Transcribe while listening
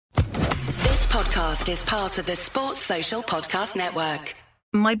podcast is part of the Sports Social Podcast Network.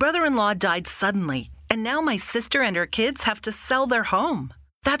 My brother-in-law died suddenly, and now my sister and her kids have to sell their home.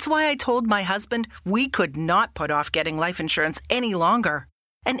 That's why I told my husband we could not put off getting life insurance any longer.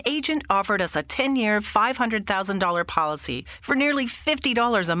 An agent offered us a 10-year, $500,000 policy for nearly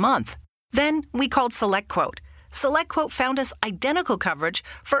 $50 a month. Then we called SelectQuote. SelectQuote found us identical coverage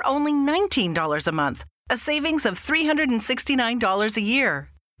for only $19 a month, a savings of $369 a year.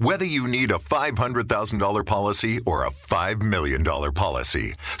 Whether you need a $500,000 policy or a $5 million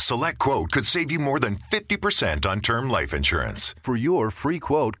policy, SelectQuote could save you more than 50% on term life insurance. For your free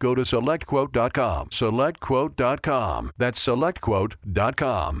quote, go to SelectQuote.com. SelectQuote.com. That's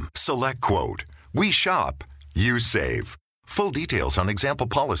SelectQuote.com. SelectQuote. We shop. You save. Full details on example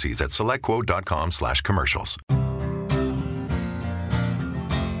policies at SelectQuote.com/commercials.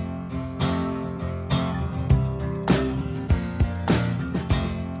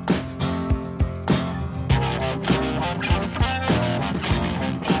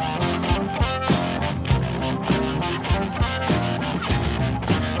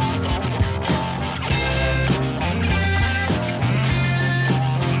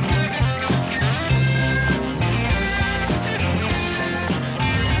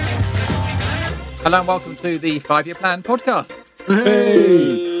 Hello and welcome to the 5-Year Plan podcast.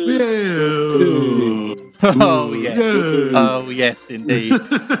 Hey! Oh, yes. Oh, yes, indeed.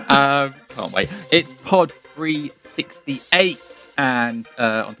 Can't wait. It's pod 368, and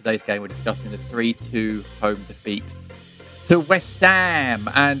on today's game, we're discussing the 3-2 home defeat to West Ham.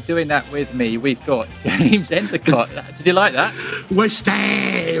 And doing that with me, we've got James Endicott. Did you like that? West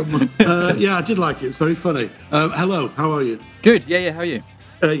Ham! Yeah, I did like it. It's very funny. Hello, how are you? Good. Yeah, how are you?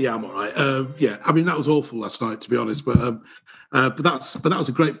 Yeah, I'm all right. Yeah, I mean, that was awful last night, to be honest, but that was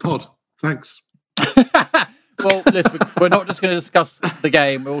a great pod. Thanks. Well, listen, we're not just going to discuss the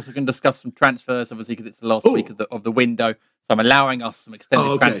game. We're also going to discuss some transfers, obviously, because it's the last week of the window. So I'm allowing us some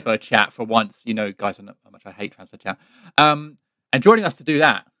extended transfer chat for once. You know, guys, how much I hate transfer chat. And joining us to do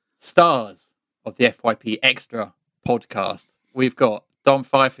that, stars of the FYP Extra podcast, we've got Dom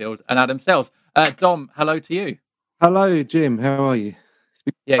Fifield and Adam Sells. Dom, hello to you. Hello, Jim. How are you? It's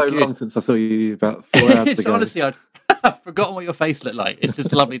been so long since I saw you about 4 hours ago. Honestly, I've forgotten what your face looked like. It's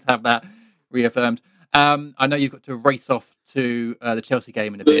just lovely to have that reaffirmed. I know you've got to race off to the Chelsea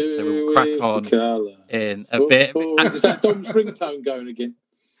game in a bit, so we'll crack on in a bit. Is that Dom's ringtone going again?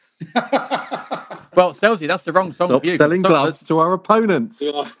 Well, Selzy, that's the wrong song Stop for you. selling gloves to our opponents.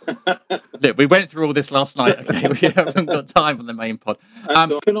 Look, we went through all this last night. Okay, we haven't got time for the main pod.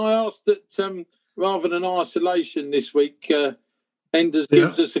 Can I ask that rather than isolation this week, Enders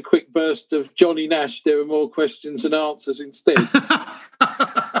gives us a quick burst of Johnny Nash? There are more questions than answers instead.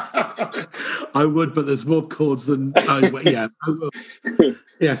 I would, but there's more chords than... I will.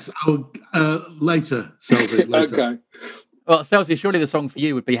 Yes, I will later, Selby, later. Okay. Well, Selzy, surely the song for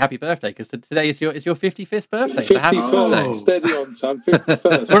you would be Happy Birthday, because today is your 55th birthday. 51st, steady on, son,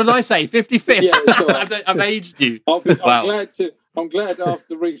 51st. What did I say, 55th? Yeah, that's all right. I've aged you. I'm glad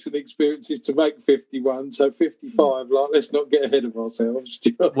after recent experiences to make 51, so 55, let's not get ahead of ourselves.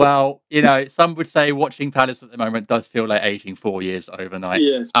 Well, you know, some would say watching Palace at the moment does feel like aging 4 years overnight.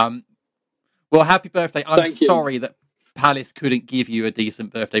 Yes. Well, happy birthday. I'm sorry that Palace couldn't give you a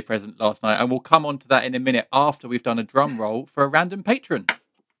decent birthday present last night, and we'll come on to that in a minute after we've done a drum roll for a random patron.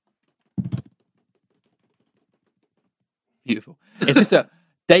 Beautiful. It's Mr.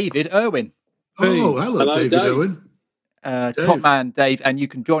 David Irwin. Oh, hello, David Irwin. Top man Dave, and you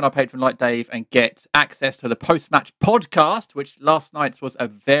can join our patron like Dave and get access to the post-match podcast, which last night's was a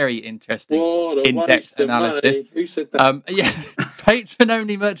very interesting in-depth analysis. Money. Who said that?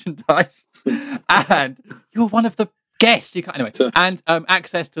 Patron-only merchandise, and you're one of the guests. You can't anyway, and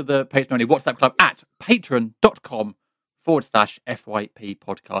access to the patron-only WhatsApp club at patron.com/FYP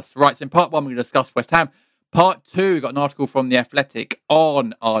podcast. Right, so in part one, we're going to discuss West Ham. Part two, we got an article from The Athletic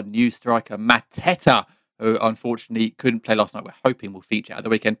on our new striker Mateta, who unfortunately couldn't play last night. We're hoping will feature at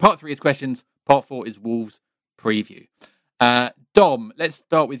the weekend. Part three is questions. Part four is Wolves preview. Dom, let's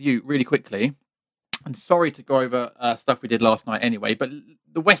start with you really quickly. I'm sorry to go over stuff we did last night anyway, but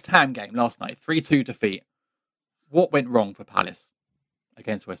the West Ham game last night, 3-2 defeat. What went wrong for Palace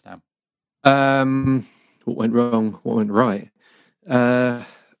against West Ham? What went wrong? What went right?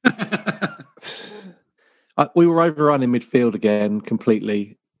 We were overrun in midfield again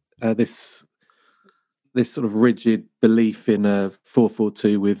completely. This sort of rigid belief in a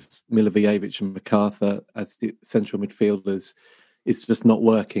 4-4-2 with Milivojevic and MacArthur as the central midfielders is just not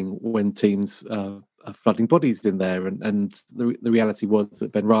working when teams are flooding bodies in there. And the reality was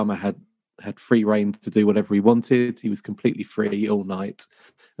that Benrahma had free rein to do whatever he wanted. He was completely free all night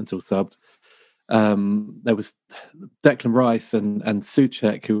until subbed. There was Declan Rice and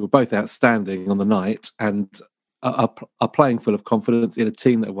Souček, who were both outstanding on the night and are playing full of confidence in a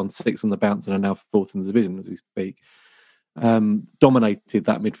team that won 6 on the bounce and are now 4th in the division as we speak. Dominated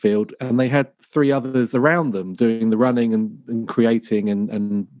that midfield, and they had 3 others around them doing the running and creating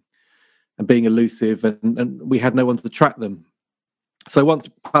and being elusive, and we had no one to track them. So once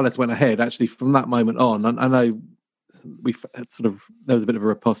Palace went ahead, actually from that moment on, I know we there was a bit of a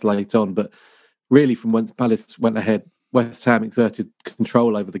riposte late on, but really from once Palace went ahead, West Ham exerted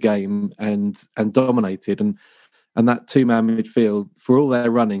control over the game and dominated, and that 2-man midfield, for all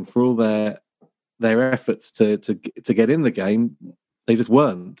their running, for all their efforts to get in the game, they just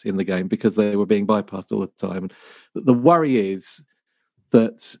weren't in the game because they were being bypassed all the time. And the worry is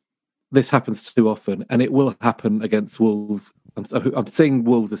that this happens too often, and it will happen against Wolves. I'm seeing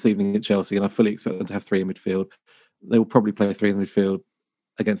Wolves this evening at Chelsea, and I fully expect them to have 3 in midfield. They will probably play 3 in midfield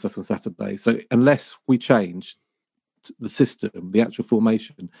against us on Saturday. So unless we change the system, the actual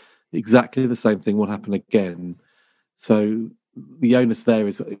formation, exactly the same thing will happen again. So the onus there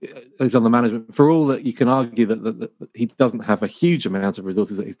is on the management. For all that you can argue that he doesn't have a huge amount of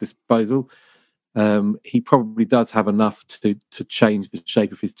resources at his disposal, he probably does have enough to change the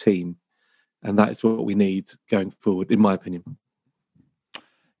shape of his team, and that is what we need going forward, in my opinion.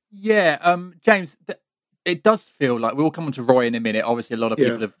 Yeah, James, it does feel like we'll come on to Roy in a minute. Obviously, a lot of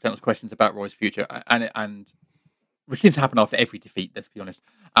people have sent us questions about Roy's future, and which seems to happen after every defeat. Let's be honest.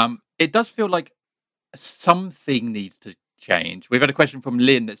 It does feel like something needs to change. We've had a question from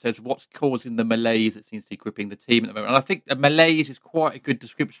Lynn that says, what's causing the malaise that seems to be gripping the team at the moment? And I think a malaise is quite a good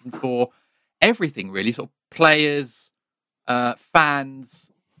description for everything, really. Sort of players, fans.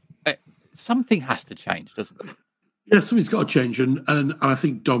 Something has to change, doesn't it? Yeah, something's got to change, and I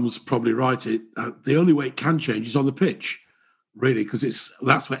think Dom's probably right. The only way it can change is on the pitch, really, because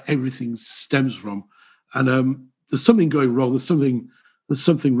that's where everything stems from. And there's something going wrong. There's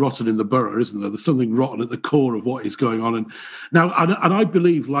something rotten in the borough, isn't there? There's something rotten at the core of what is going on. And now, and I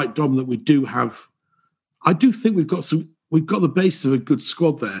believe, like Dom, that we do have. I do think we've got the base of a good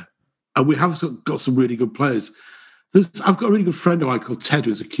squad there, and we have got some really good players. I've got a really good friend of mine called Ted,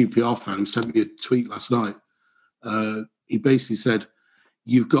 who's a QPR fan, who sent me a tweet last night. He basically said,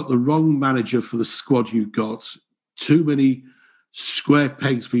 "You've got the wrong manager for the squad you've got. Too many square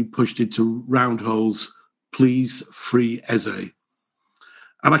pegs being pushed into round holes. Please free Eze."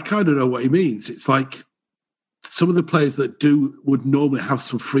 And I kind of know what he means. It's like some of the players that would normally have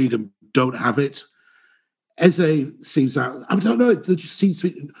some freedom don't have it. Eze seems out. I don't know. There just seems to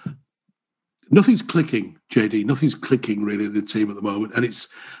be nothing's clicking, JD. Nothing's clicking really in the team at the moment.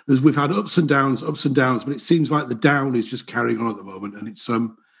 And we've had ups and downs, but it seems like the down is just carrying on at the moment. And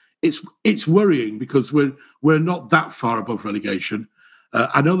it's worrying because we're not that far above relegation.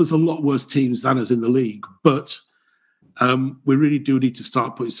 I know there's a lot worse teams than us in the league, but we really do need to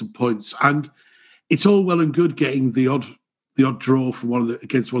start putting some points. And it's all well and good getting the odd draw from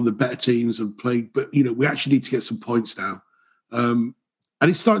against one of the better teams and playing, but we actually need to get some points now. And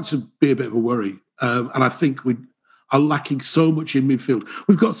it's starting to be a bit of a worry. And I think we are lacking so much in midfield.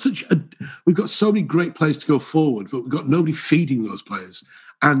 We've got so many great players to go forward, but we've got nobody feeding those players.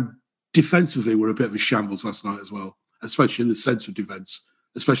 And defensively, we're a bit of a shambles last night as well, especially in the centre of defence,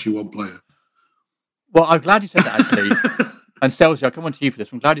 especially one player. Well, I'm glad you said that, actually. And Celsius, I'll come on to you for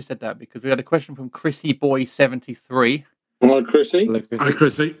this. I'm glad you said that because we had a question from Chrissy Boy 73. Hi, Chrissy. Hi,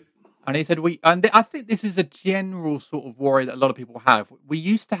 Chrissy. And he said, I think this is a general sort of worry that a lot of people have. We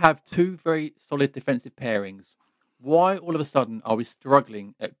used to have 2 very solid defensive pairings. Why all of a sudden are we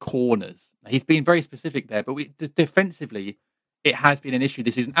struggling at corners? He's been very specific there, but defensively, it has been an issue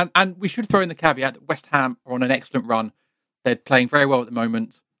this season. And we should throw in the caveat that West Ham are on an excellent run. They're playing very well at the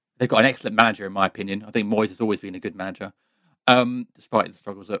moment. They've got an excellent manager, in my opinion. I think Moyes has always been a good manager, despite the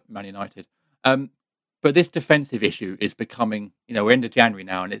struggles at Man United. But this defensive issue is becoming, we're into January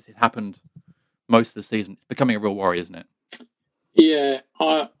now, and it's happened most of the season. It's becoming a real worry, isn't it? Yeah,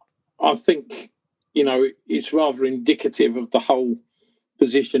 I think, it's rather indicative of the whole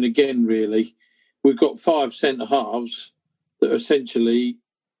position again, really. We've got 5 centre-halves that are essentially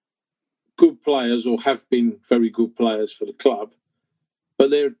good players or have been very good players for the club, but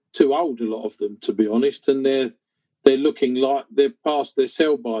they're too old, a lot of them, to be honest, and they're looking like they're past their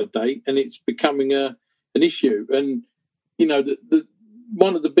sell-by date, and it's becoming an issue. And the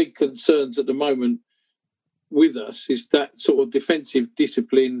one of the big concerns at the moment with us is that sort of defensive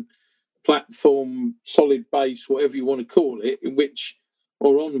discipline, platform, solid base, whatever you want to call it,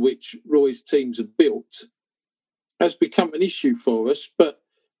 on which Roy's teams are built, has become an issue for us. But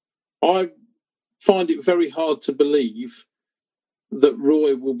I find it very hard to believe that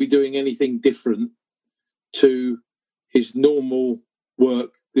Roy will be doing anything different to his normal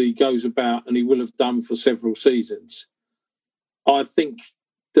work that he goes about and he will have done for several seasons. I think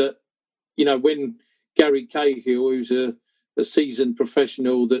that, when Gary Cahill, who's a seasoned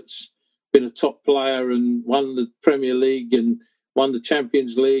professional that's been a top player and won the Premier League and won the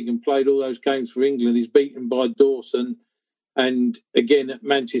Champions League and played all those games for England, he's beaten by Dawson. And again, at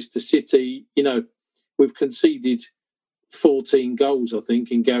Manchester City, we've conceded 14 goals, I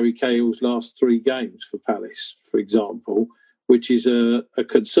think, in Gary Cahill's last 3 games for Palace, for example, which is a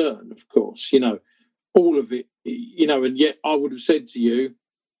concern, of course. All of it, and yet I would have said to you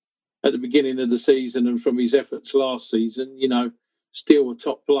at the beginning of the season and from his efforts last season, still a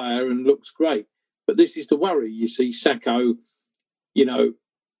top player and looks great. But this is the worry. You see, Sakho,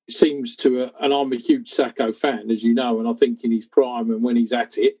 seems to, and I'm a huge Sakho fan, as you know, and I think in his prime and when he's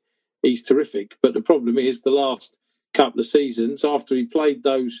at it, he's terrific. But the problem is the last couple of seasons, after he played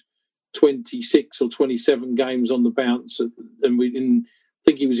those 26 or 27 games on the bounce, and I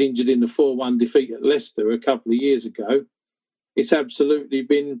think he was injured in the 4-1 defeat at Leicester a couple of years ago, it's absolutely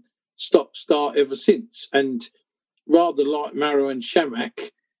been stop-start ever since. And rather like Maro and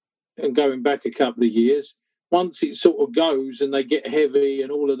Shamak, and going back a couple of years, once it sort of goes and they get heavy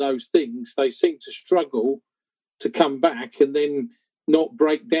and all of those things, they seem to struggle to come back and then not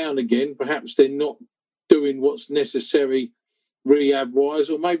break down again. Perhaps they're not doing what's necessary rehab-wise,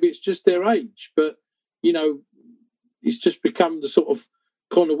 or maybe it's just their age. But, it's just become the sort of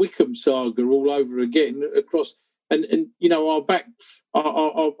Connor Wickham saga all over again across. And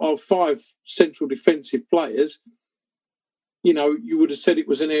our 5 central defensive players, you would have said it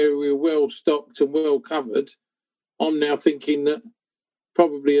was an area well stocked and well covered. I'm now thinking that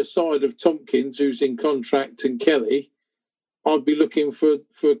probably aside of Tompkins, who's in contract, and Kelly, I'd be looking for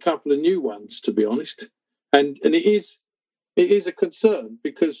a couple of new ones, to be honest. And it is a concern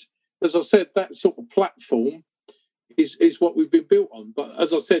because, as I said, that sort of platform is what we've been built on. But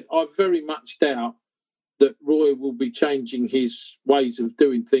as I said, I very much doubt that Roy will be changing his ways of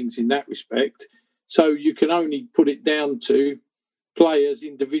doing things in that respect. So you can only put it down to players'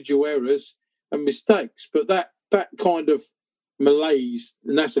 individual errors and mistakes. But that kind of malaise,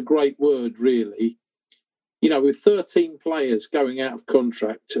 and that's a great word, really, with 13 players going out of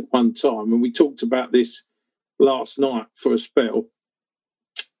contract at one time, and we talked about this last night for a spell,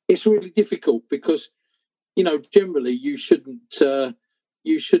 it's really difficult because, generally you shouldn't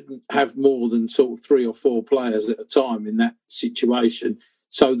have more than sort of 3 or 4 players at a time in that situation.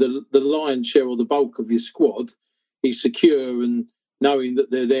 So the lion's share or the bulk of your squad is secure and knowing that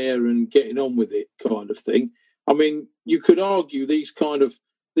they're there and getting on with it, kind of thing. I mean, you could argue these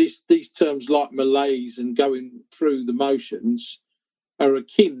terms like malaise and going through the motions are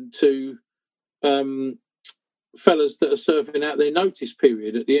akin to fellas that are serving out their notice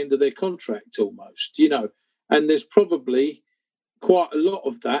period at the end of their contract almost, and there's probably quite a lot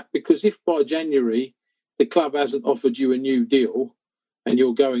of that, because if by January the club hasn't offered you a new deal and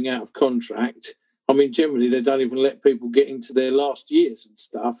you're going out of contract, I mean, generally they don't even let people get into their last years and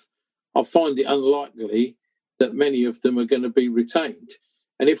stuff. I find it unlikely that many of them are going to be retained.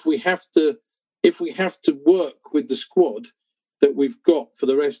 And if we have to work with the squad that we've got for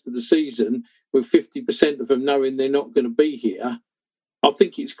the rest of the season, with 50% of them knowing they're not going to be here, I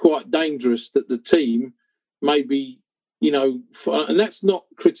think it's quite dangerous that the team maybe, and that's not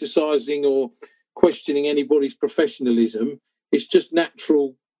criticising or questioning anybody's professionalism. It's just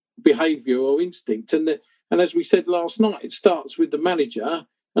natural behaviour or instinct. And as we said last night, it starts with the manager,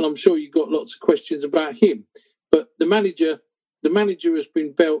 and I'm sure you've got lots of questions about him. But the manager has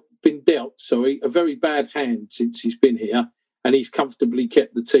been dealt a very bad hand since he's been here, and he's comfortably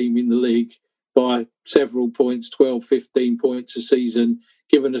kept the team in the league by several points, 12, 15 points a season,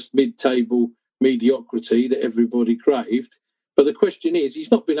 given us mid-table mediocrity that everybody craved. But the question is,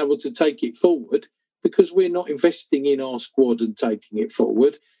 he's not been able to take it forward because we're not investing in our squad and taking it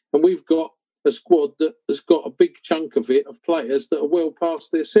forward. And we've got a squad that has got a big chunk of it of players that are well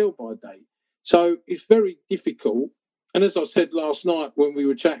past their sell-by date. So it's very difficult. And as I said last night when we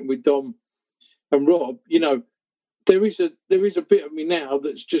were chatting with Dom and Rob, there is a bit of me now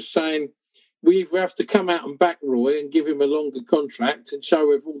that's just saying we either have to come out and back Roy and give him a longer contract and show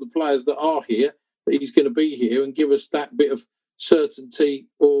with all the players that are here that he's going to be here and give us that bit of certainty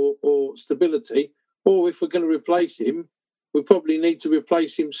or stability, or if we're going to replace him, we probably need to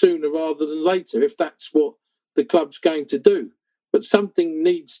replace him sooner rather than later if that's what the club's going to do. But something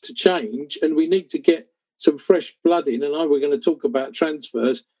needs to change, and we need to get some fresh blood in. And I know we're going to talk about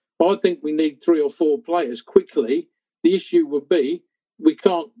transfers, but I think we need 3 or 4 players quickly. The issue would be we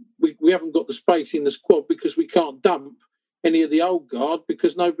haven't got the space in the squad because we can't dump any of the old guard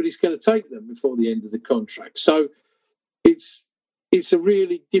because nobody's going to take them before the end of the contract. So it's a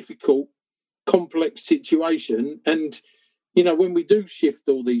really difficult, complex situation. And, you know, when we do shift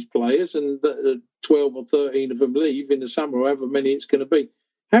all these players and 12 or 13 of them leave in the summer, or however many it's going to be,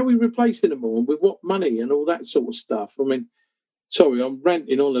 how are we replacing them all and with what money and all that sort of stuff? I mean, sorry, I'm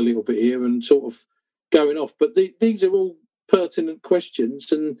ranting on a little bit here and sort of going off, but these are all pertinent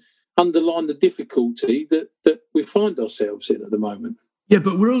questions and underline the difficulty that we find ourselves in at the moment. Yeah,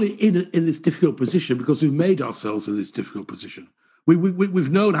 but we're only in this difficult position because we've made ourselves in this difficult position.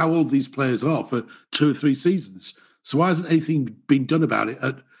 We've known how old these players are for 2 or 3 seasons. So why hasn't anything been done about it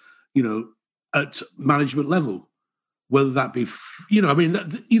at management level? Whether that be,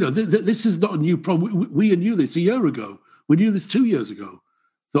 this is not a new problem. We knew this a year ago. We knew this 2 years ago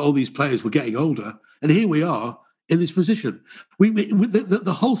that all these players were getting older, and here we are in this position.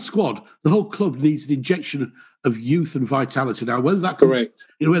 The whole squad, the whole club needs an injection of youth and vitality. Now, whether that comes,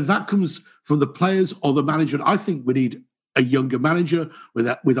 whether that comes from the players or the management, I think we need a younger manager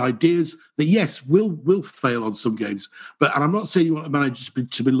with ideas that, yes, will fail on some games. And I'm not saying you want the managers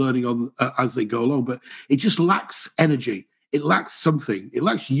to be learning on as they go along, but it just lacks energy. It lacks something. It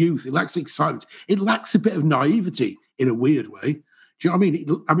lacks youth. It lacks excitement. It lacks a bit of naivety in a weird way. Do you know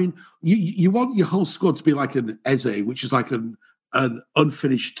what I mean? You want your whole squad to be like an Eze, which is like an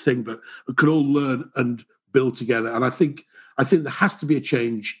unfinished thing, but could all learn and build together. And I think there has to be a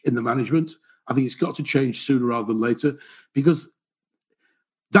change in the management. I think it's got to change sooner rather than later, because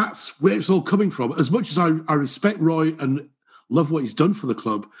that's where it's all coming from. As much as I respect Roy and love what he's done for the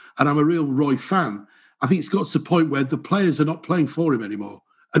club, and I'm a real Roy fan, I think it's got to the point where the players are not playing for him anymore.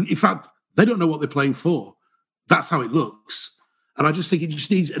 And in fact, they don't know what they're playing for. That's how it looks. And I just think it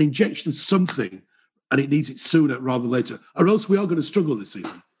just needs an injection of something, and it needs it sooner rather than later, or else we are going to struggle this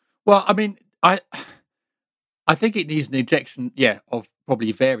season. Well, I mean, I think it needs an injection, of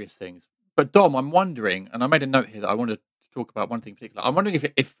probably various things. But Dom, I'm wondering, and I made a note here that I wanted to talk about one thing in particular. I'm wondering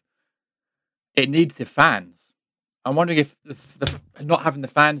if it needs the fans. I'm wondering if the not having the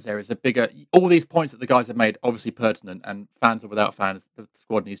fans there is a bigger... All these points that the guys have made, obviously pertinent, and fans are without fans, the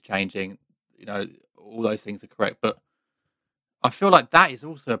squad needs changing, all those things are correct. But I feel like that is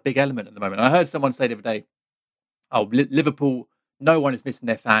also a big element at the moment. And I heard someone say the other day, Liverpool, no one is missing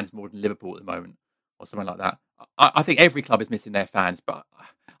their fans more than Liverpool at the moment, or something like that. I think every club is missing their fans, but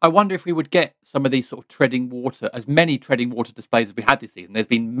I wonder if we would get some of these sort of treading water displays as we had this season. There's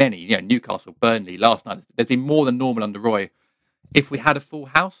been many, Newcastle, Burnley, last night. There's been more than normal under Roy. If we had a full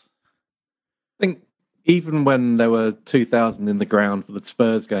house? I think even when there were 2,000 in the ground for the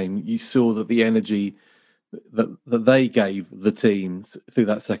Spurs game, you saw that the energy that they gave the teams through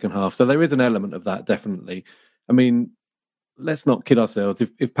that second half. So there is an element of that, definitely. I mean, let's not kid ourselves.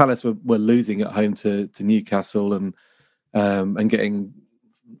 If Palace were losing at home to Newcastle and getting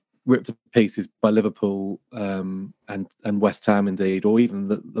ripped to pieces by Liverpool and West Ham, indeed, or even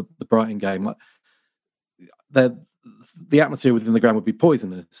the Brighton game, the atmosphere within the ground would be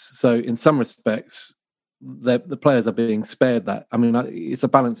poisonous. So in some respects, the players are being spared that. I mean, it's a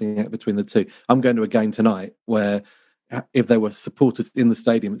balancing act between the two. I'm going to a game tonight where if there were supporters in the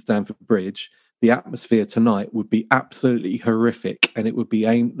stadium at Stamford Bridge, the atmosphere tonight would be absolutely horrific, and it would be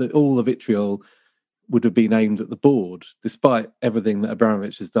all the vitriol would have been aimed at the board, despite everything that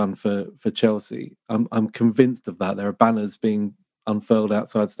Abramovich has done for Chelsea. I'm convinced of that. There are banners being unfurled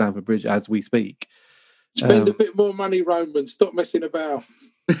outside Stamford Bridge as we speak. Spend a bit more money, Roman. Stop messing about.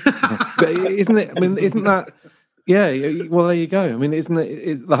 But isn't it? I mean, isn't that? Yeah. Well, there you go. I mean, isn't it?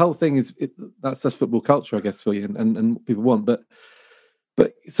 Is the whole thing that's just football culture, I guess, for you, and what people want.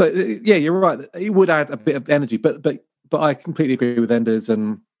 But so yeah, you're right. It would add a bit of energy, but I completely agree with Enders,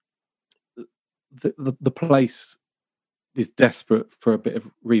 and the place is desperate for a bit of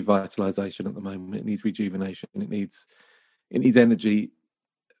revitalisation at the moment. It needs rejuvenation. It needs energy.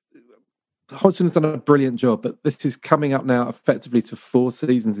 Hodgson's done a brilliant job, but this is coming up now effectively to 4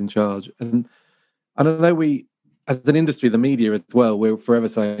 seasons in charge. And I know we, as an industry, the media as well, we're forever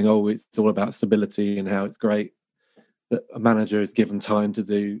saying, it's all about stability and how it's great that a manager is given time to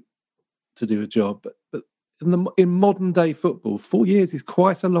do a job. But in modern day football, 4 years is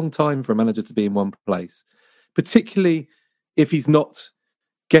quite a long time for a manager to be in one place, particularly if he's not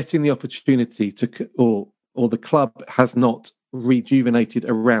getting the opportunity to, or the club has not rejuvenated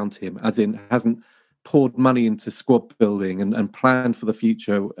around him, as in hasn't poured money into squad building and planned for the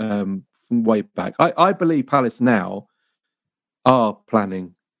future from way back. I believe Palace now are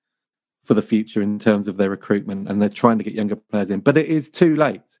planning for the future in terms of their recruitment, and they're trying to get younger players in, but it is too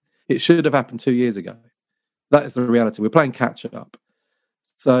late. It should have happened 2 years ago. That is the reality. We're playing catch up.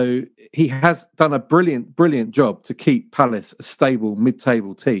 So he has done a brilliant job to keep Palace a stable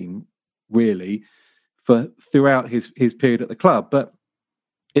mid-table team, really, for throughout his period at the club. But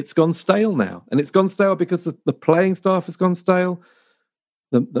it's gone stale now, and it's gone stale because the playing staff has gone stale.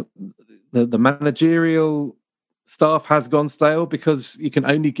 The managerial staff has gone stale because you can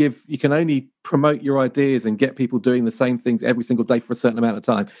only promote your ideas and get people doing the same things every single day for a certain amount of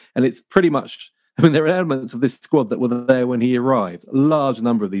time. And it's pretty much, I mean, there are elements of this squad that were there when he arrived. A large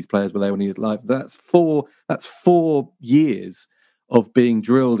number of these players were there when he was alive. That's 4 years of being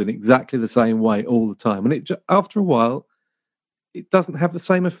drilled in exactly the same way all the time. And after a while, it doesn't have the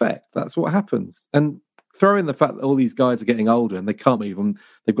same effect. That's what happens. And throw in the fact that all these guys are getting older and they can't move them.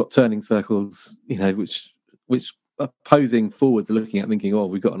 They've got turning circles, which opposing forwards are looking at thinking, oh,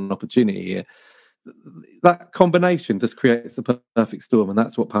 we've got an opportunity here. That combination just creates a perfect storm, and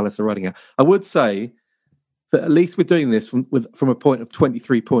that's what Palace are running at. I would say that at least we're doing this from a point of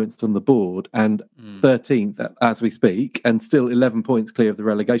 23 points on the board and 13th as we speak, and still 11 points clear of the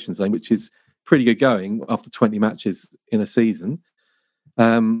relegation zone, which is pretty good going after 20 matches in a season.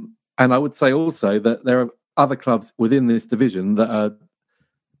 And I would say also that there are other clubs within this division that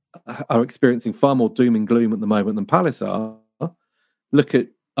are experiencing far more doom and gloom at the moment than Palace are. Look at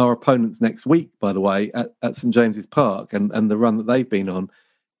our opponents next week, by the way, at St James's Park and the run that they've been on.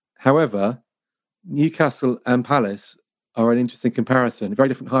 However, Newcastle and Palace are an interesting comparison. Very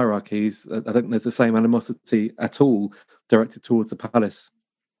different hierarchies. I don't think there's the same animosity at all directed towards the Palace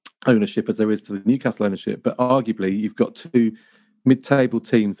ownership as there is to the Newcastle ownership. But arguably, you've got two mid-table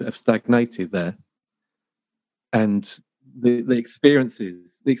teams that have stagnated there. And the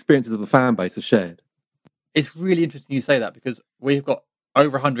experiences of the fan base are shared. It's really interesting you say that, because we've got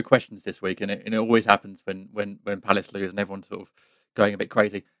over 100 questions this week, and it always happens when Palace lose and everyone's sort of going a bit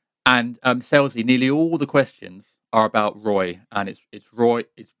crazy. And Selzy, nearly all the questions are about Roy, and it's Roy's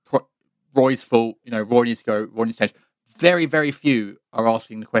fault. Roy needs to go. Roy needs to change. Very, very few are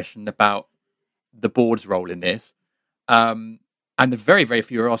asking the question about the board's role in this. And the very, very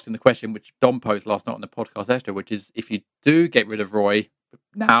few are asking the question which Dom posed last night on the podcast extra, which is, if you do get rid of Roy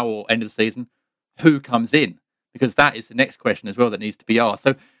now or end of the season, who comes in? Because that is the next question as well that needs to be asked.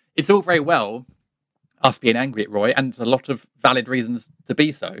 So it's all very well us being angry at Roy, and there's a lot of valid reasons to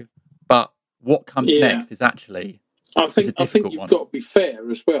be so. But what comes next is actually I think you've got to be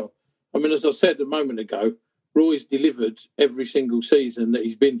fair as well. I mean, as I said a moment ago, Roy's delivered every single season that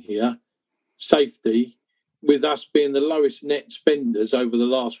he's been here. Safety, with us being the lowest net spenders over the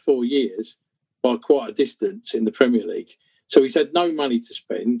last 4 years by quite a distance in the Premier League. So he's had no money to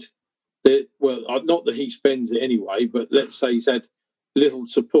spend. Well, not that he spends it anyway, but let's say he's had little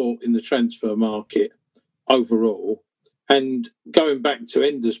support in the transfer market overall. And going back to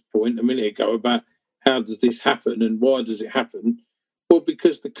Ender's point a minute ago about how does this happen and why does it happen? Well,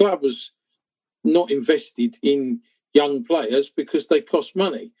 because the club has not invested in young players because they cost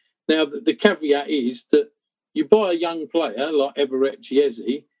money. Now, the caveat is that you buy a young player like Eberechi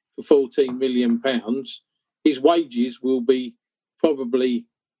Eze for £14 million, his wages will be probably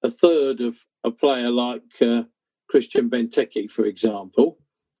a third of a player like Christian Benteke, for example,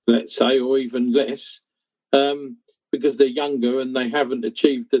 let's say, or even less, because they're younger and they haven't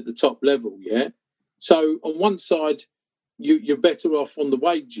achieved at the top level yet. So on one side, you're better off on the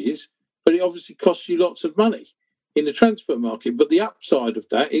wages, but it obviously costs you lots of money in the transfer market. But the upside of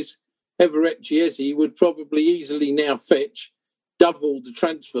that is Eberechi Eze would probably easily now fetch double the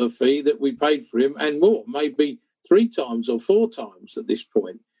transfer fee that we paid for him and more, maybe 3 times or 4 times at this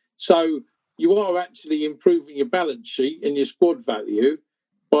point. So you are actually improving your balance sheet and your squad value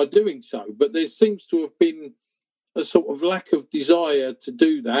by doing so. But there seems to have been a sort of lack of desire to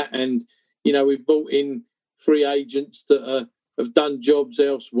do that. And, we've brought in free agents that have done jobs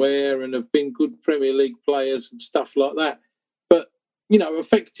elsewhere and have been good Premier League players and stuff like that. But,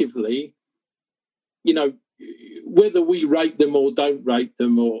 effectively, whether we rate them or don't rate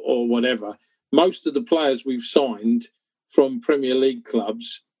them or whatever, most of the players we've signed from Premier League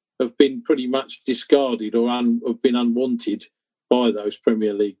clubs have been pretty much discarded or have been unwanted by those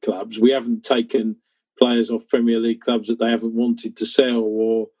Premier League clubs. We haven't taken players off Premier League clubs that they haven't wanted to sell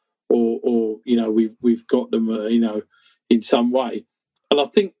or we've got them, in some way. And I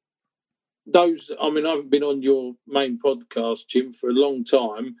think I haven't been on your main podcast, Jim, for a long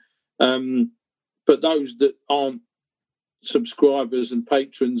time, but those that aren't subscribers and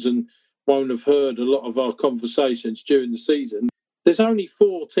patrons and won't have heard a lot of our conversations during the season, there's only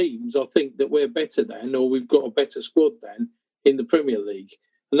 4 teams, I think, that we're better than, or we've got a better squad than in the Premier League.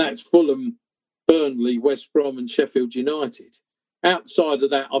 And that's Fulham, Burnley, West Brom and Sheffield United. Outside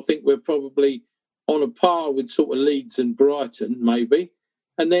of that, I think we're probably on a par with sort of Leeds and Brighton, maybe.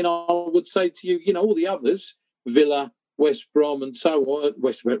 And then I would say to you, you know, all the others, Villa, West Brom and so on,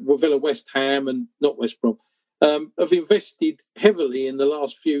 Villa, West Ham and not West Brom, have invested heavily in the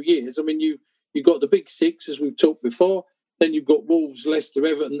last few years. I mean, you've got the big six, as we've talked before. Then you've got Wolves, Leicester,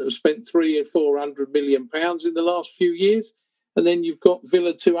 Everton that have spent £300 or £400 million in the last few years. And then you've got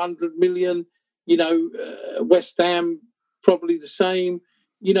Villa, 200 million, you know, West Ham, probably the same.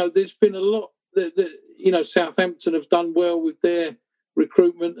 You know, there's been a lot you know, Southampton have done well with their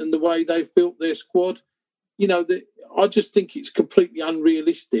recruitment and the way they've built their squad. You know, I just think it's completely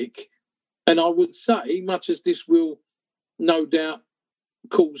unrealistic. And I would say, much as this will no doubt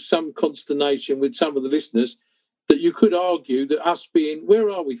cause some consternation with some of the listeners, that you could argue that us being, where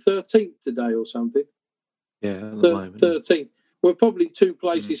are we, 13th today or something? Yeah, at the moment. 13th. We're probably 2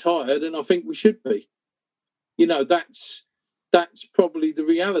 places higher than I think we should be. You know, that's probably the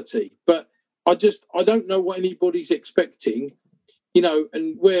reality. But I don't know what anybody's expecting, you know,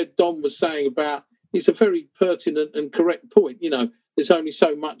 and where Dom was saying about, it's a very pertinent and correct point. You know, there's only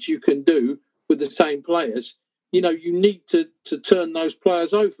so much you can do with the same players. You know, you need to turn those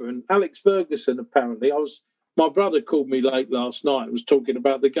players over. And Alex Ferguson, apparently, my brother called me late last night and was talking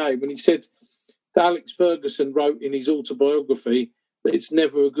about the game, and he said that Alex Ferguson wrote in his autobiography that it's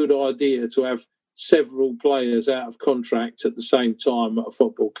never a good idea to have several players out of contract at the same time at a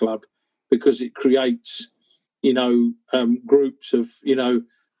football club, because it creates, you know, groups of, you know,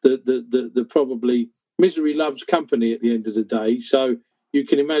 the probably misery loves company at the end of the day. So you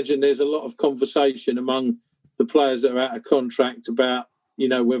can imagine there's a lot of conversation among the players that are out of contract about, you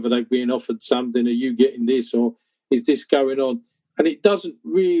know, whether they've been offered something, are you getting this or is this going on? And it doesn't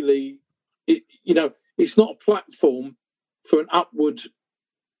really, you know, it's not a platform for an upward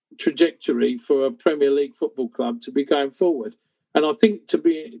trajectory for a Premier League football club to be going forward. And I think, to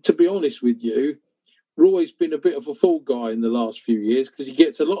be honest with you, Roy's been a bit of a fall guy in the last few years because he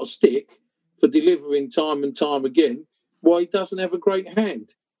gets a lot of stick for delivering time and time again, while he doesn't have a great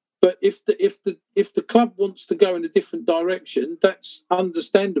hand. But if the club wants to go in a different direction, that's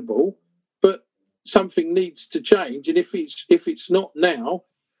understandable. But something needs to change, and if it's not now,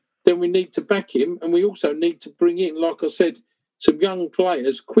 then we need to back him, and we also need to bring in, like I said, some young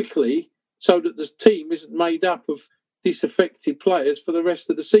players quickly, so that the team isn't made up of disaffected players for the rest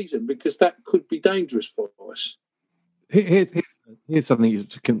of the season, because that could be dangerous for us. Here's something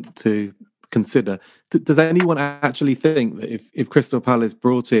to consider. Does anyone actually think that if Crystal Palace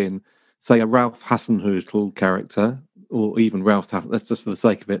brought in, say, a Ralph Hasenhüttl character, or even let's just for the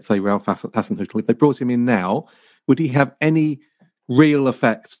sake of it say Ralph Hasenhüttl, if they brought him in now, would he have any real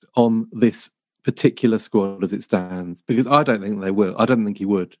effect on this particular squad as it stands? Because I don't think they will. I don't think he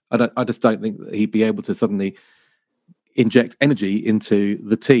would. I just don't think that he'd be able to suddenly inject energy into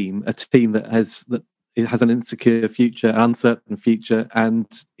the team, a team that has an insecure future, an uncertain future,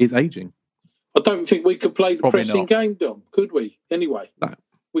 and is ageing. I don't think we could play the Probably pressing not. game, Dom, could we? Anyway, No.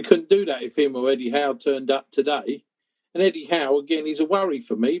 We couldn't do that if him or Eddie Howe turned up today. And Eddie Howe, again, is a worry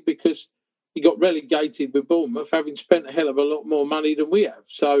for me because he got relegated with Bournemouth, having spent a hell of a lot more money than we have.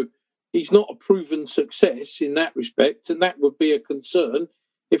 So he's not a proven success in that respect, and that would be a concern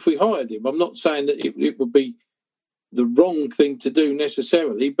if we hired him. I'm not saying that it would be the wrong thing to do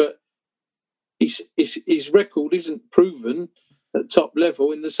necessarily, but his record isn't proven at top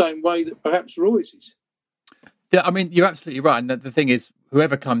level in the same way that perhaps Roy's is. Yeah, I mean, you're absolutely right. And the thing is,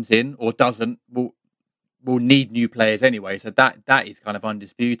 whoever comes in or doesn't will need new players anyway. So that is kind of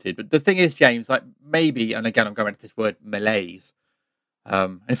undisputed. But the thing is, James, like maybe, and again, I'm going to this word malaise.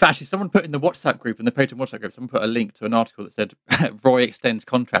 In fact, actually, someone put in the WhatsApp group, in the Patreon WhatsApp group, someone put a link to an article that said Roy extends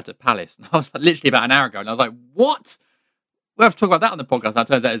contract at Palace. And I was literally about an hour ago, and I was like, what? We'll have to talk about that on the podcast. Now, it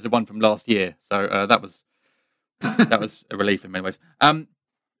turns out it's the one from last year. So that was a relief in many ways.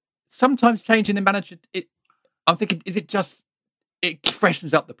 Sometimes changing the manager, I'm thinking, is it just, it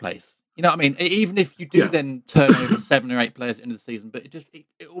freshens up the place? You know what I mean? Even if you do then turn over 7 or 8 players into the season, but it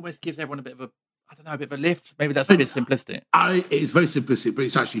almost gives everyone a bit of a lift. Maybe that's a bit simplistic. It's very simplistic, but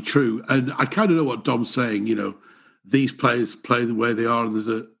it's actually true. And I kind of know what Dom's saying. You know, these players play the way they are, and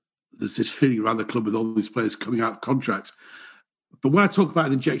there's this feeling around the club with all these players coming out of contracts. But when I talk about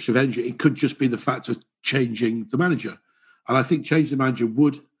an injection of energy, it could just be the fact of changing the manager. And I think changing the manager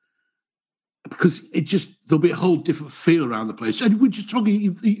would, because there'll be a whole different feel around the place. And we're just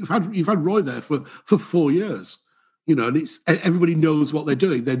talking, you've had Roy there for 4 years, you know, and it's everybody knows what they're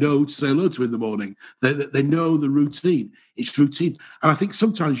doing. They know to say hello to in the morning. They know the routine. It's routine. And I think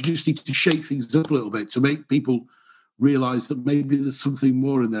sometimes you just need to shake things up a little bit to make people realise that maybe there's something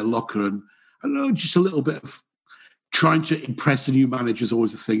more in their locker. And I don't know, just a little bit of trying to impress a new manager is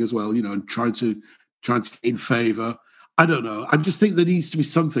always a thing as well, you know, and trying to get in favour. I don't know. I just think there needs to be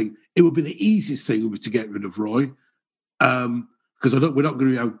something. It would be the easiest thing would be to get rid of Roy, because we're not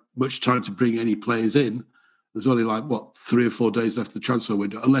going to have much time to bring any players in. There's only 3 or 4 days left the transfer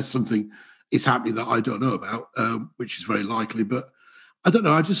window, unless something is happening that I don't know about, which is very likely. But I don't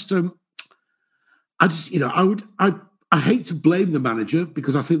know. I hate to blame the manager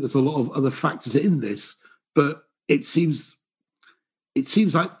because I think there's a lot of other factors in this, but it seems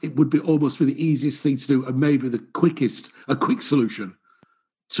like it would be almost be the easiest thing to do and maybe a quick solution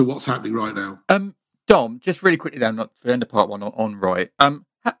to what's happening right now. Dom, just really quickly then, for the end of part one on Roy.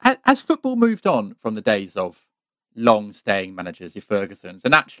 Has football moved on from the days of long-staying managers, your Fergusons?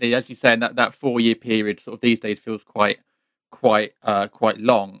 And actually, as you say, in that 4-year period, sort of these days feels quite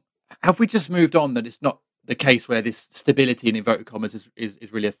long. Have we just moved on that it's not the case where this stability in inverted commas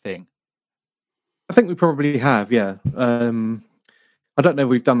is really a thing? I think we probably have, yeah. I don't know if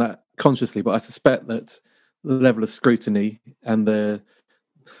we've done that consciously, but I suspect that the level of scrutiny and at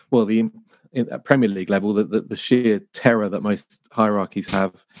Premier League level, the sheer terror that most hierarchies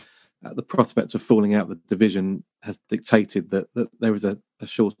have at the prospect of falling out of the division has dictated that there is a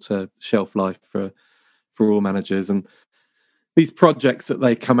shorter shelf life for all managers. And these projects that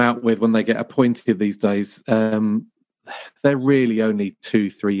they come out with when they get appointed these days, they're really only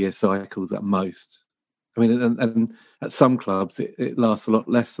 2-3 year cycles at most. I mean, and at some clubs, it lasts a lot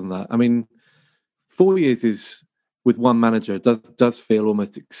less than that. I mean, 4 years is with one manager does feel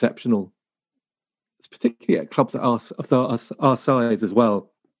almost exceptional. It's particularly at clubs that are our size as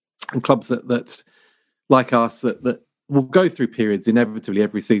well, and clubs that like us that will go through periods inevitably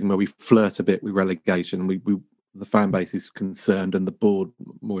every season where we flirt a bit with relegation. We the fan base is concerned, and the board,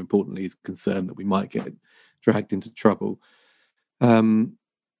 more importantly, is concerned that we might get dragged into trouble.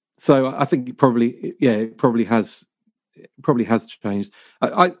 So I think it probably has changed.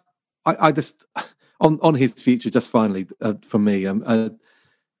 I just on his future, just finally for me,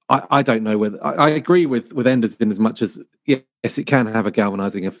 I don't know whether I agree with Enders in as much as yes, it can have a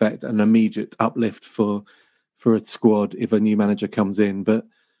galvanising effect, an immediate uplift for a squad if a new manager comes in. But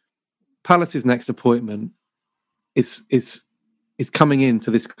Palace's next appointment is coming into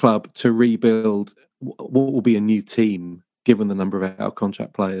this club to rebuild what will be a new team, given the number of out of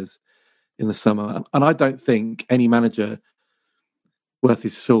contract players in the summer. And I don't think any manager worth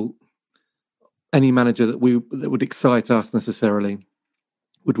his salt, any manager that would excite us necessarily,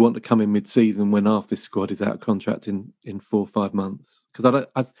 would want to come in mid-season when half this squad is out of contract in 4 or 5 months. Because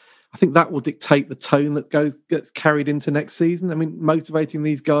I think that will dictate the tone that gets carried into next season. I mean, motivating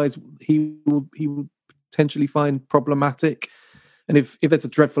these guys, he will potentially find problematic. And if there's a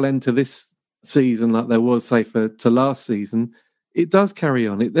dreadful end to this season, like there was, say, to last season, it does carry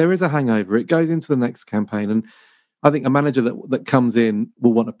on. There is a hangover. It goes into the next campaign. And I think a manager that comes in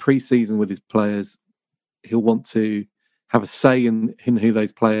will want a pre-season with his players. He'll want to have a say in who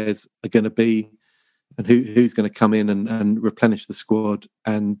those players are going to be and who's going to come in and replenish the squad.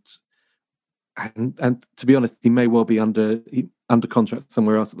 And to be honest, he may well be under contract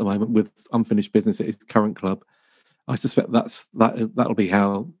somewhere else at the moment with unfinished business at his current club. I suspect that'll be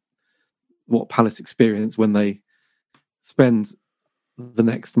what Palace experience when they spend the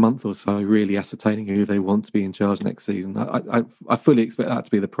next month or so really ascertaining who they want to be in charge next season. I fully expect that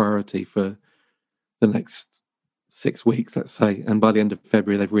to be the priority for the next 6 weeks, let's say. And by the end of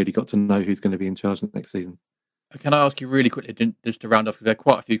February, they've really got to know who's going to be in charge next season. Can I ask you really quickly, just to round off, because there are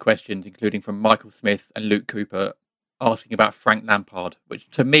quite a few questions, including from Michael Smith and Luke Cooper, asking about Frank Lampard, which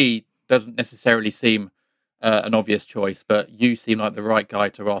to me doesn't necessarily seem an obvious choice, but you seem like the right guy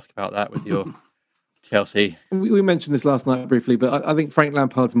to ask about that with your Chelsea. We mentioned this last night briefly, but I think Frank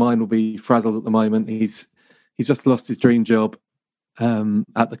Lampard's mind will be frazzled at the moment. He's just lost his dream job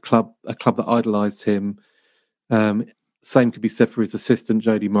at the club, a club that idolised him. Same could be said for his assistant,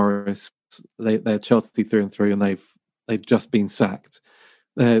 Jody Morris. They're Chelsea through and through, and they've just been sacked.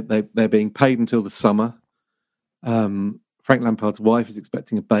 They're being paid until the summer. Frank Lampard's wife is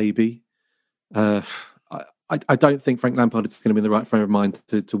expecting a baby. I don't think Frank Lampard is going to be in the right frame of mind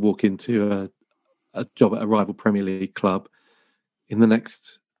to walk into a job at a rival Premier League club in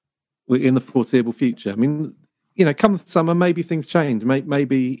the foreseeable future. I mean, come the summer, maybe things change.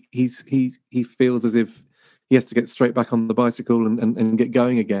 Maybe he feels as if he has to get straight back on the bicycle and get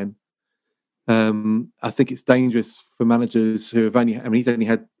going again. I think it's dangerous for managers who have he's only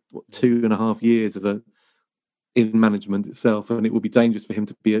had 2.5 years in management itself, and it will be dangerous for him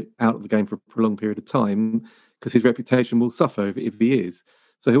to be out of the game for a prolonged period of time because his reputation will suffer if he is.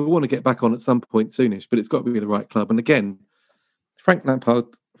 So he'll want to get back on at some point soonish, but it's got to be the right club. And again, Frank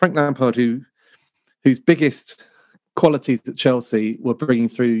Lampard, whose biggest qualities at Chelsea were bringing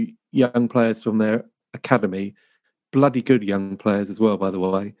through young players from their academy, bloody good young players as well, by the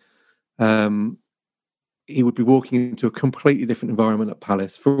way. He would be walking into a completely different environment at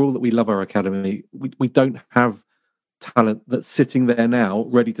Palace. For all that we love our academy, we don't have talent that's sitting there now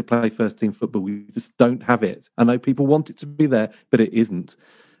ready to play first team football. We just don't have it. I know people want it to be there, but it isn't.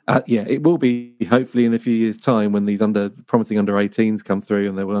 It will be hopefully in a few years' time when these promising under 18s come through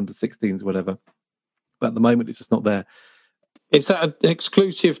and they were under 16s, whatever. But at the moment, it's just not there. Is that an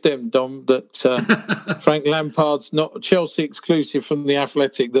exclusive then, Dom, that Frank Lampard's not Chelsea exclusive from The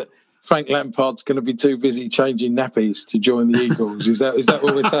Athletic, that Frank Lampard's going to be too busy changing nappies to join the Eagles? Is that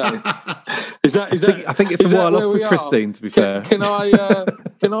what we're saying? I think it's a while off with Christine, to be fair. Can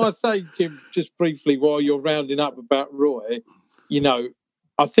I say, Jim, just briefly while you're rounding up about Roy,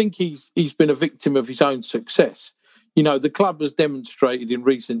 I think he's been a victim of his own success. The club has demonstrated in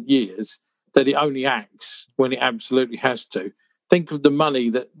recent years that it only acts when it absolutely has to. Think of the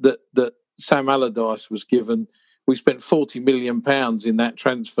money that Sam Allardyce was given. We spent £40 million in that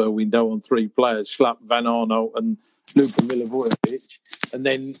transfer window on 3 players, Schlupp, Van Arnold and Luka Milivojevic, and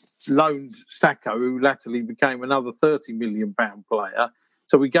then loaned Sacco, who latterly became another £30 million player.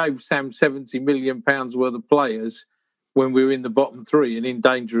 So we gave Sam £70 million worth of players when we were in the bottom 3 and in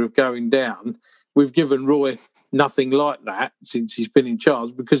danger of going down. We've given Roy nothing like that since he's been in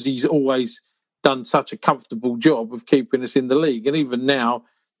charge, because he's always done such a comfortable job of keeping us in the league. And even now,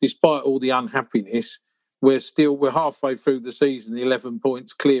 despite all the unhappiness, we're halfway through the season, 11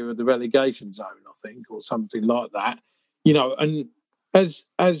 points clear of the relegation zone, I think, or something like that. And as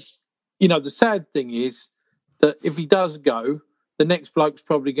the sad thing is that if he does go, the next bloke's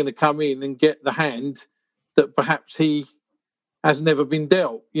probably going to come in and get the hand that perhaps he has never been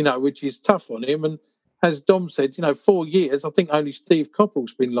dealt, which is tough on him. And as Dom said, 4 years, I think only Steve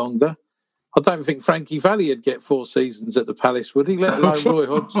Coppell's been longer. I don't think Frankie Valli would get 4 seasons at the Palace, would he? Let alone Roy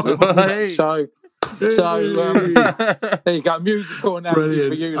Hodgson. So there you go, musical analogy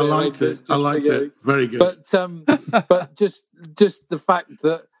for you. I liked it. Very good. But just the fact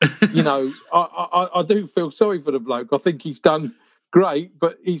that I do feel sorry for the bloke. I think he's done great,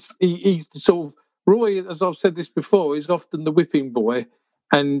 but he's sort of Roy, as I've said this before, is often the whipping boy,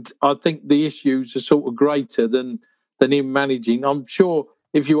 and I think the issues are sort of greater than him managing. I'm sure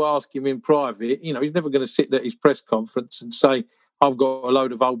if you ask him in private, he's never going to sit at his press conference and say, I've got a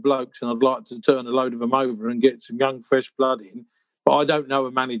load of old blokes and I'd like to turn a load of them over and get some young, fresh blood in. But I don't know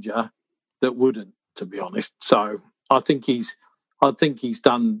a manager that wouldn't, to be honest. So I think he's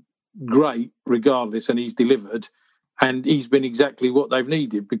done great regardless, and he's delivered, and he's been exactly what they've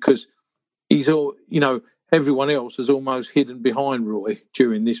needed, because he's all, everyone else has almost hidden behind Roy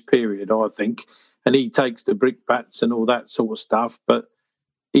during this period, I think, and he takes the brickbats and all that sort of stuff, but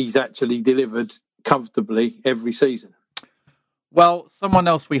he's actually delivered comfortably every season. Well, someone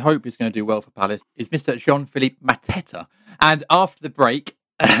else we hope is going to do well for Palace is Mr. Jean-Philippe Mateta. And after the break,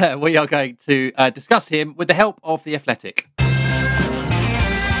 we are going to discuss him with the help of The Athletic.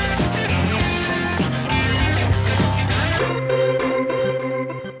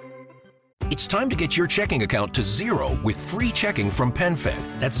 It's time to get your checking account to zero with free checking from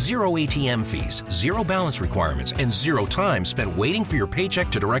PenFed. That's zero ATM fees, zero balance requirements, and zero time spent waiting for your paycheck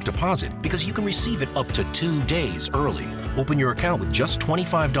to direct deposit, because you can receive it up to 2 days early. Open your account with just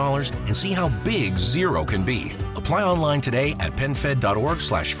 $25 and see how big zero can be. Apply online today at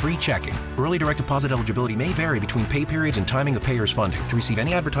penfed.org/free checking. Early direct deposit eligibility may vary between pay periods and timing of payers' funding. To receive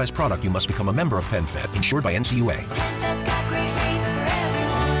any advertised product, you must become a member of PenFed, insured by NCUA. PenFed's got great rates for everyone.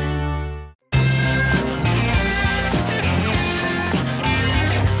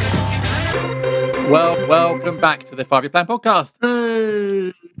 Well, welcome back to the 5-Year Plan podcast.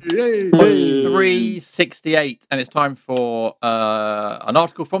 Hey. 368, and it's time for an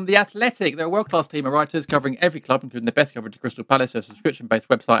article from The Athletic. They're a world-class team of writers covering every club, including the best coverage of Crystal Palace, a subscription-based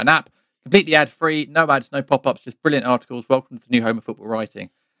website and app, completely ad-free, no ads, no pop-ups, just brilliant articles. Welcome to the new home of football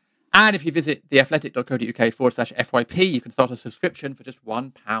writing. And if you visit theathletic.co.uk/FYP, you can start a subscription for just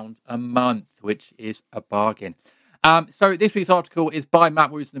 £1 a month, which is a bargain. So this week's article is by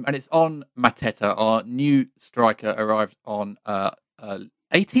Matt Woosnam, and it's on Mateta, our new striker, arrived on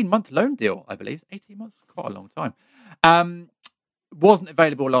 18-month loan deal, I believe. 18 months, quite a long time. Wasn't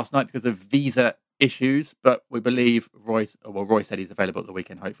available last night because of visa issues, but we believe Roy said he's available at the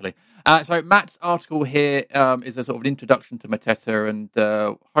weekend, hopefully. So Matt's article here is a sort of an introduction to Mateta and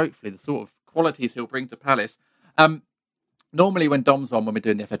hopefully the sort of qualities he'll bring to Palace. Normally when Dom's on, when we're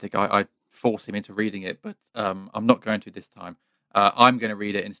doing The Athletic, I force him into reading it, but I'm not going to this time. I'm going to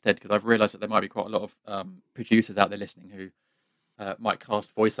read it instead, because I've realised that there might be quite a lot of producers out there listening who might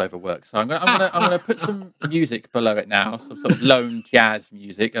cast voiceover work. So I'm going to put some music below it now, some sort of lone jazz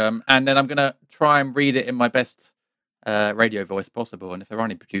music, and then I'm going to try and read it in my best radio voice possible. And if there are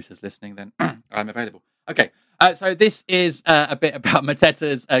any producers listening, then I'm available. Okay, so this is a bit about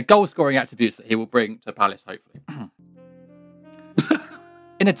Mateta's goal-scoring attributes that he will bring to Palace, hopefully.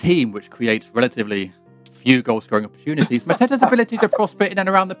 In a team which creates relatively few goal-scoring opportunities, Mateta's ability to prosper in and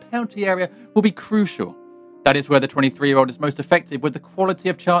around the penalty area will be crucial. That is where the 23-year-old is most effective, with the quality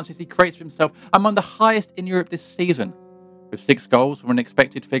of chances he creates for himself among the highest in Europe this season. With 6 goals from an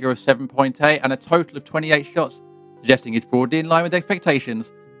expected figure of 7.8 and a total of 28 shots, suggesting he's broadly in line with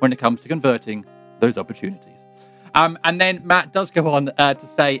expectations when it comes to converting those opportunities. And then Matt does go on to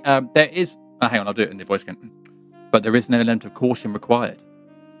say there is... hang on, I'll do it in the voice again. But there is an element of caution required.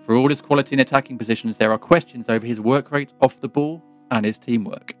 For all his quality in attacking positions, there are questions over his work rate off the ball and his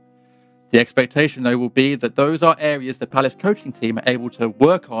teamwork. The expectation, though, will be that those are areas the Palace coaching team are able to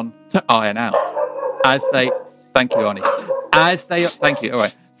work on to iron out. As they... Thank you, Arnie. Thank you, all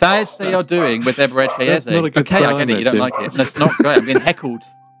right. As they are doing with Eberechi Eze. Not a good Okay, I sign, get it, you don't Jim. like it. That's not great. I'm being heckled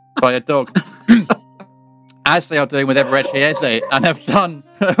by a dog. As they are doing with Eberechi Eze and have done,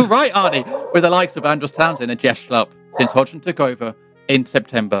 right, Arnie, with the likes of Andros Townsend and Jeff Schlupp since Hodgson took over in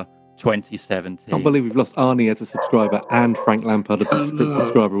September 2017. I can't believe we've lost Arnie as a subscriber and Frank Lampard as a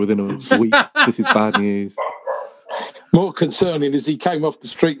subscriber within a week. This is bad news. More concerning is he came off the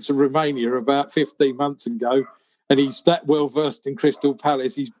streets of Romania about 15 months ago, and he's that well versed in Crystal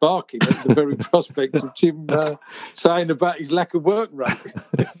Palace. He's barking at the very prospect of Jim saying about his lack of work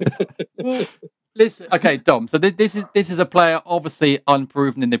rate. Listen, okay, Dom. So this is a player obviously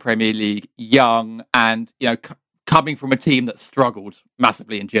unproven in the Premier League, young, and coming from a team that struggled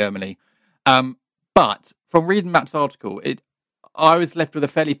massively in Germany. But from reading Matt's article, I was left with a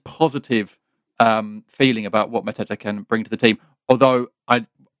fairly positive feeling about what Mateta can bring to the team. Although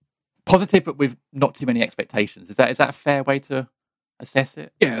positive, but with not too many expectations. Is that a fair way to assess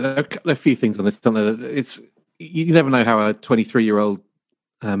it? Yeah, there are a few things on this. It's you never know how a 23-year-old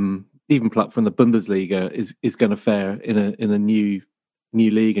even plucked from the Bundesliga is going to fare in a new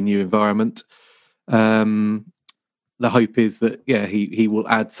league, a new environment. The hope is that he will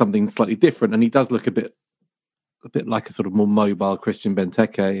add something slightly different, and he does look a bit like a sort of more mobile Christian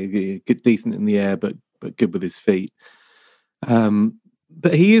Benteke, decent in the air, but good with his feet.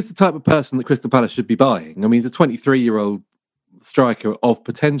 But he is the type of person that Crystal Palace should be buying. I mean, he's a 23-year-old striker of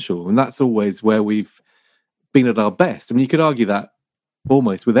potential, and that's always where we've been at our best. I mean, you could argue that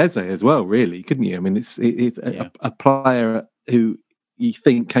almost with Eze as well, really, couldn't you? I mean, it's a player who you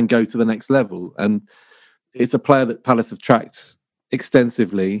think can go to the next level, and it's a player that Palace have tracked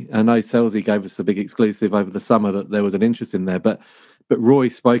extensively. I know Selzy gave us a big exclusive over the summer that there was an interest in there, but Roy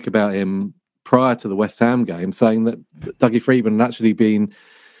spoke about him prior to the West Ham game, saying that Dougie Freedman had actually been,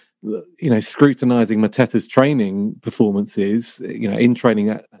 scrutinising Mateta's training performances, in training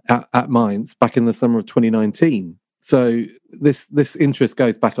at Mainz back in the summer of 2019. So this interest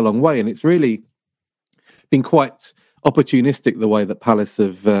goes back a long way, and it's really been quite opportunistic the way that Palace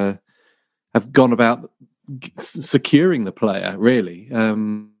have gone about securing the player. Really,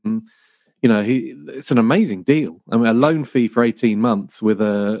 it's an amazing deal. I mean, a loan fee for 18 months with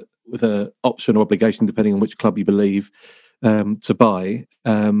a option or obligation, depending on which club you believe, to buy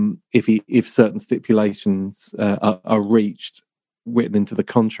if certain stipulations are reached, written into the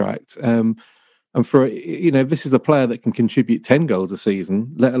contract. And for if this is a player that can contribute 10 goals a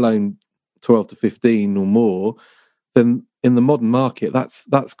season, let alone 12 to 15 or more, then in the modern market,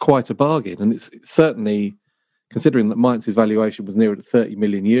 that's quite a bargain. And it's certainly, considering that Mainz's valuation was near to 30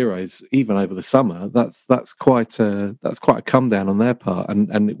 million euros even over the summer, that's quite a come down on their part.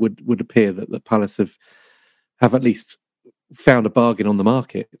 And it would appear that Palace have at least found a bargain on the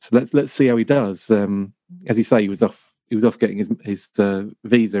market. So let's see how he does. As you say, he was off getting his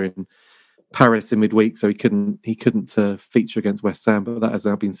visa in Paris in midweek, so he couldn't feature against West Ham, but that has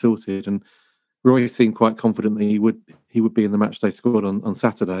now been sorted. And Roy seemed quite confident that he would be in the matchday squad on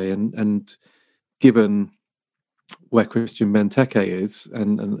Saturday. And given where Christian Benteke is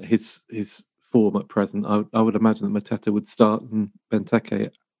and his form at present, I would imagine that Mateta would start and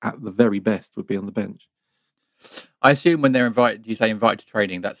Benteke at the very best would be on the bench. I assume when they're invited to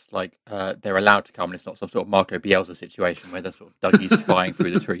training, that's like they're allowed to come, and it's not some sort of Marco Bielsa situation where they're sort of Dougie's spying through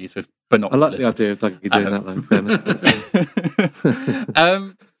the trees with binoculars. I like the idea of Dougie doing that, though, in fairness.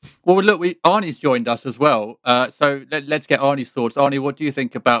 Well, look, Arnie's joined us as well, so let's get Arnie's thoughts. Arnie, what do you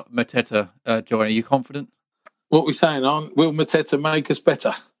think about Mateta joining? Are you confident? What we're saying, will Mateta make us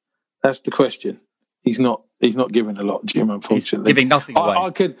better? That's the question. He's not giving a lot, Jim, unfortunately. He's giving nothing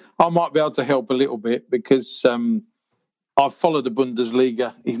away. I might be able to help a little bit because I've followed the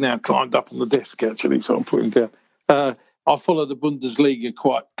Bundesliga. He's now climbed up on the desk, actually, so I'm putting down. I follow the Bundesliga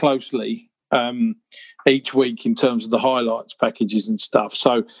quite closely, each week in terms of the highlights packages and stuff.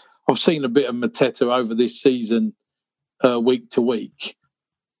 So I've seen a bit of Mateta over this season, week to week,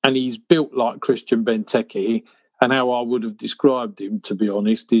 and he's built like Christian Benteke. And how I would have described him, to be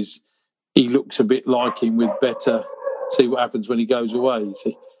honest, is he looks a bit like him with better. See what happens when he goes away. You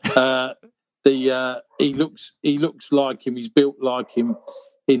see, he looks like him. He's built like him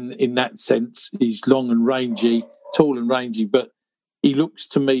in that sense. He's long and rangy, tall and rangy, but he looks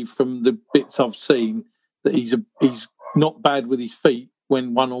to me from the bits I've seen that he's not bad with his feet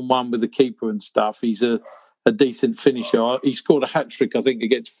when one-on-one with the keeper and stuff. He's a decent finisher. He scored a hat-trick, I think,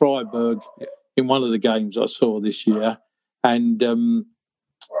 against Freiburg in one of the games I saw this year. And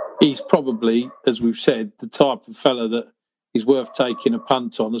he's probably, as we've said, the type of fella that is worth taking a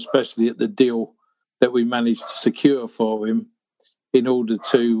punt on, especially at the deal that we managed to secure for him in order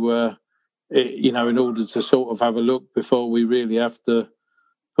to, sort of have a look before we really have to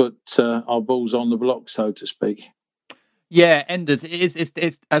put our balls on the block, so to speak. Yeah, Enders, it's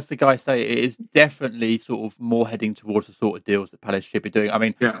as the guys say, it is definitely sort of more heading towards the sort of deals that Palace should be doing. I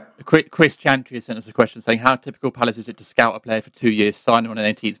mean, Chris Chantry has sent us a question saying, how typical Palace is it to scout a player for 2 years, sign him on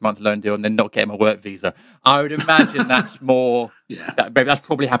an 18th-month loan deal and then not get him a work visa? I would imagine that's more... that's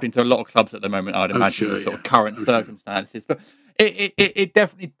probably happening to a lot of clubs at the moment, I would imagine, with sort of current circumstances. But it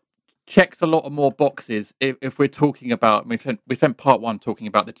definitely checks a lot of more boxes if we're talking about... We spent part one talking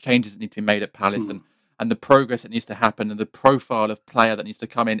about the changes that need to be made at Palace and the progress that needs to happen and the profile of player that needs to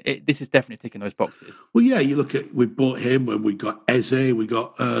come in. This is definitely ticking those boxes. Well, yeah, you look at, we bought him when we got Eze, we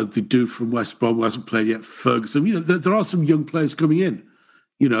got the dude from West Brom who hasn't played yet, Ferguson. You know, there are some young players coming in,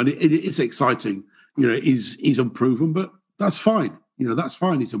 you know, and it is exciting. You know, he's unproven, but that's fine. You know, that's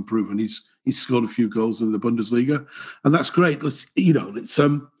fine. He's unproven. He's scored a few goals in the Bundesliga, and that's great. It's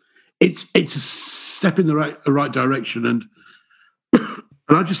a step in the right direction, and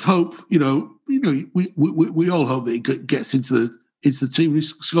I just hope, we all hope that he gets into the team and he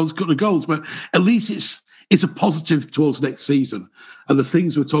scores a couple of goals. But at least it's a positive towards next season. And the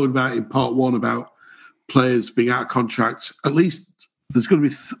things we're talking about in part one about players being out of contract, at least there's going to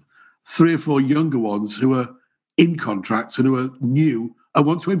be 3 or 4 younger ones who are in contracts and who are new and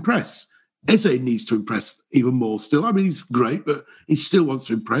want to impress. Eze needs to impress even more still. I mean, he's great, but he still wants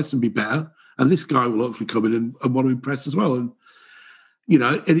to impress and be better. And this guy will hopefully come in and want to impress as well. And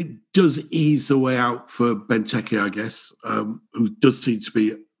and it does ease the way out for Benteke, I guess, who does seem to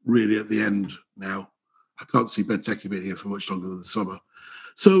be really at the end now. I can't see Benteke being here for much longer than the summer.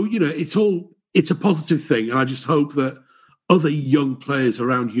 So, it's a positive thing. And I just hope that other young players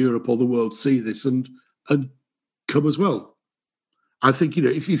around Europe or the world see this and come as well. I think,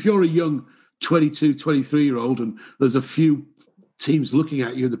 if you're a young 22, 23-year-old and there's a few teams looking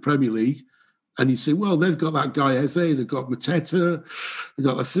at you in the Premier League, and you say, well, they've got that guy Eze, they've got Mateta, they've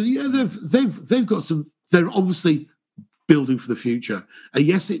got they've got some. They're obviously building for the future. And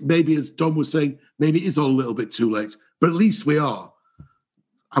yes, it maybe, as Dom was saying, maybe it is all a little bit too late, but at least we are.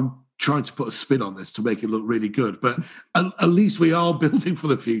 I'm trying to put a spin on this to make it look really good, but at least we are building for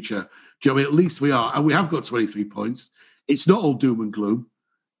the future. Do you know what I mean? At least we are, and we have got 23 points. It's not all doom and gloom,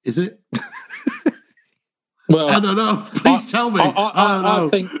 is it? Well, I don't know. Please tell me.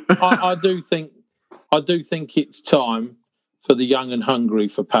 I do think it's time for the young and hungry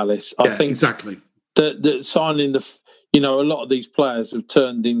for Palace. I think exactly that signing a lot of these players have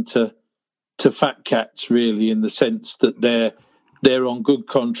turned into fat cats, really, in the sense that they're on good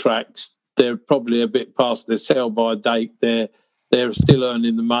contracts. They're probably a bit past their sell-by date. They're still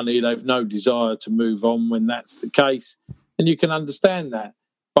earning the money. They've no desire to move on when that's the case, and you can understand that.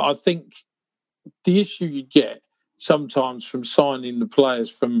 But I think the issue you get sometimes from signing the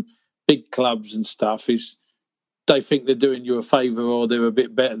players from big clubs and stuff is they think they're doing you a favour or they're a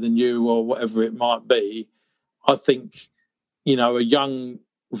bit better than you or whatever it might be. I think, a young,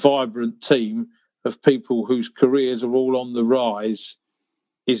 vibrant team of people whose careers are all on the rise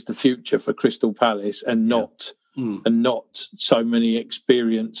is the future for Crystal Palace and not so many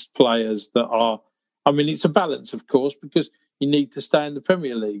experienced players that are... I mean, it's a balance, of course, because you need to stay in the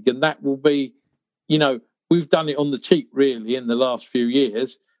Premier League, and that will be... we've done it on the cheap, really, in the last few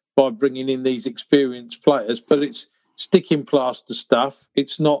years by bringing in these experienced players, but it's sticking plaster stuff.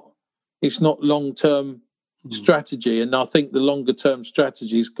 It's not long-term strategy, and I think the longer-term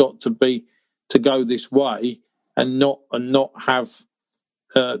strategy has got to be to go this way and not have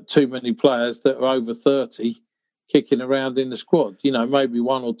too many players that are over 30 kicking around in the squad. Maybe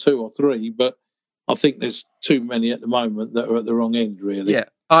 1 or 2 or 3, but I think there's too many at the moment that are at the wrong end, really. Yeah.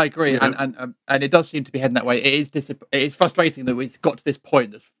 I agree, and it does seem to be heading that way. It is frustrating that we've got to this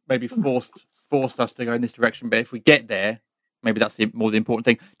point that's maybe forced us to go in this direction. But if we get there, maybe that's more the important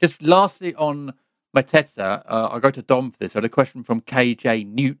thing. Just lastly on Mateta, I'll go to Dom for this. I had a question from KJ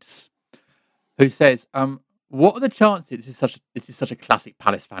Newts, who says, what are the chances, this is such a classic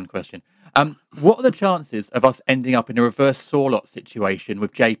Palace fan question, what are the chances of us ending up in a reverse Sorlot situation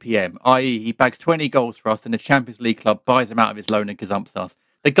with JPM, i.e. he bags 20 goals for us, then the Champions League club buys him out of his loan and gazumps us?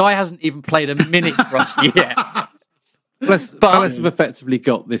 The guy hasn't even played a minute for us yet. Palace have effectively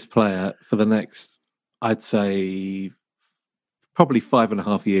got this player for the next, I'd say, probably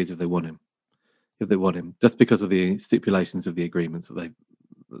 5.5 years if they want him. Just because of the stipulations of the agreements that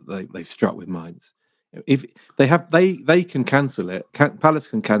they've struck with Mainz. If they can cancel it. Palace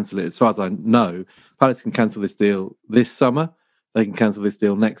can cancel it. As far as I know, Palace can cancel this deal this summer. They can cancel this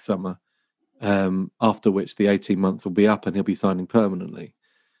deal next summer. After which the 18 months will be up and he'll be signing permanently.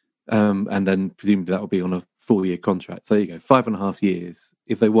 And then presumably that will be on a 4-year contract. So there you go, 5.5 years.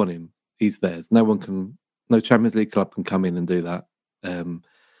 If they want him, he's theirs. No Champions League club can come in and do that.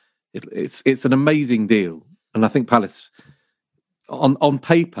 It's an amazing deal, and I think Palace, on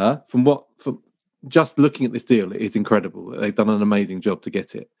paper, from just looking at this deal, it is incredible. They've done an amazing job to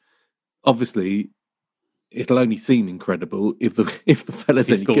get it. Obviously, it'll only seem incredible if the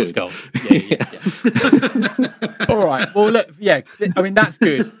fella's any good. Goals. Yeah. All right. Well, look. Yeah. I mean, that's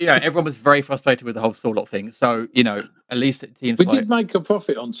good. Everyone was very frustrated with the whole Sorlot thing. So at least it seems we did make a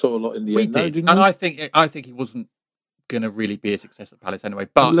profit on Sorlot in the end. We did, and I think he wasn't going to really be a success at Palace anyway.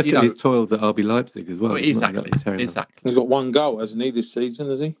 But look at his toils at RB Leipzig as well. Exactly. He's got 1 goal, hasn't he, this season?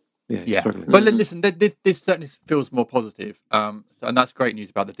 Has he? Yeah. But listen, this certainly feels more positive, and that's great news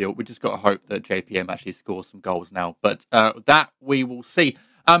about the deal. We just got to hope that JPM actually scores some goals now, but that we will see.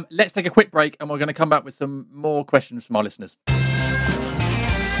 Let's take a quick break, and we're going to come back with some more questions from our listeners.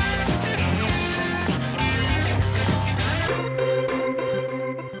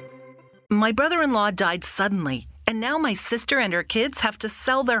 My brother-in-law died suddenly, and now my sister and her kids have to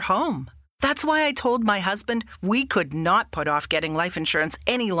sell their home. That's why I told my husband we could not put off getting life insurance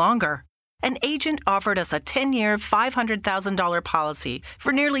any longer. An agent offered us a 10-year, $500,000 policy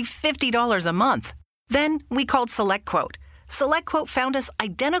for nearly $50 a month. Then we called SelectQuote. SelectQuote found us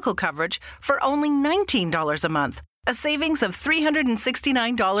identical coverage for only $19 a month, a savings of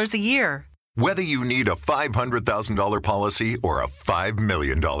 $369 a year. Whether you need a $500,000 policy or a $5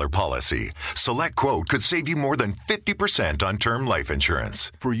 million policy, SelectQuote could save you more than 50% on term life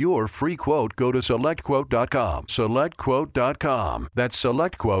insurance. For your free quote, go to SelectQuote.com. SelectQuote.com. That's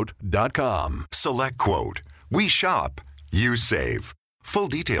SelectQuote.com. SelectQuote. We shop, you save. Full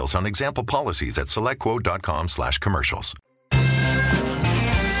details on example policies at SelectQuote.com/commercials.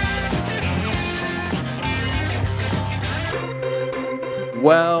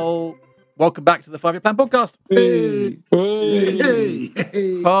 Well, welcome back to the 5-Year Plan podcast. Hey.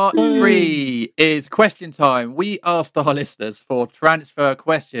 Part 3 is question time. We asked our listeners for transfer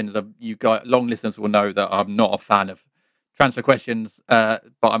questions. You guys, long listeners will know that I'm not a fan of transfer questions, but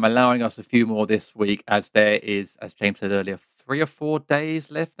I'm allowing us a few more this week as there is, as James said earlier, 3 or 4 days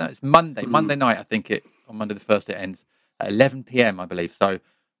left. No, it's Monday night. I think on Monday the 1st it ends at 11 p.m. I believe. So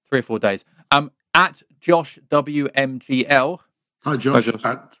 3 or 4 days. At Josh WMGL. Hi, Josh.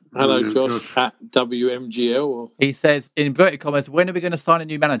 Hello, Josh. At WMGL. He says, in inverted commas, when are we going to sign a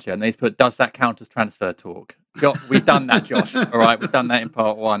new manager? And he's put, does that count as transfer talk? We've done that, Josh. All right, we've done that in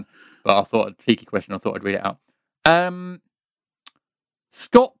part 1. But I thought, a cheeky question, I thought I'd read it out.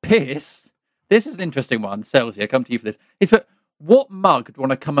 Scott Pearce, this is an interesting one. Celsius, I come to you for this. He's put, what mug would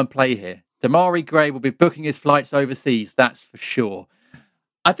want to come and play here? Damari Gray will be booking his flights overseas, that's for sure.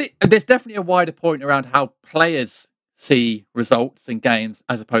 I think there's definitely a wider point around how players see results in games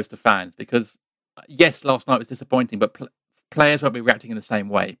as opposed to fans, because yes, last night was disappointing, but players won't be reacting in the same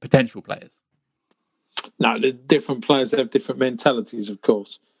way. Potential players. No, the different players have different mentalities, of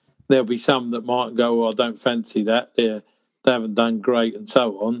course. There'll be some that might go, I don't fancy that. They haven't done great and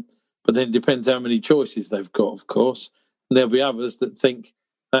so on. But then it depends how many choices they've got, of course. And there'll be others that think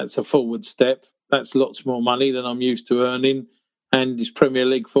that's a forward step. That's lots more money than I'm used to earning. And it's Premier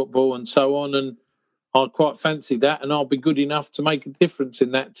League football and so on. And I quite fancy that, and I'll be good enough to make a difference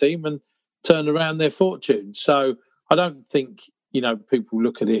in that team and turn around their fortune. So I don't think, people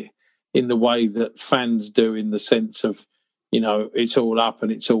look at it in the way that fans do, in the sense of, it's all up and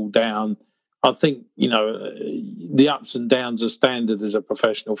it's all down. I think, the ups and downs are standard as a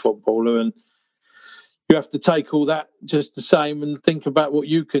professional footballer, and you have to take all that just the same and think about what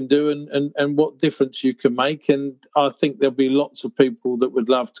you can do and what difference you can make. And I think there'll be lots of people that would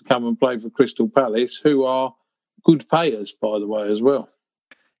love to come and play for Crystal Palace who are good payers, by the way, as well.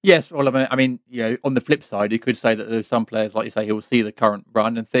 Yes, well, I mean, on the flip side, you could say that there's some players, like you say, who will see the current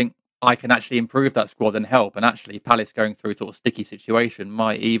run and think, I can actually improve that squad and help. And actually, Palace going through sort of sticky situation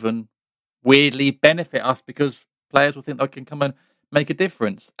might even weirdly benefit us because players will think they can come and make a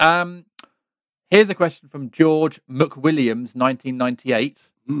difference. Here's a question from George McWilliams, 1998.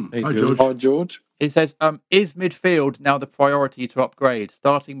 Hey, Hi, George. George. Hi, George. He says, is midfield now the priority to upgrade?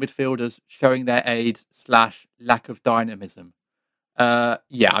 Starting midfielders showing their age / lack of dynamism.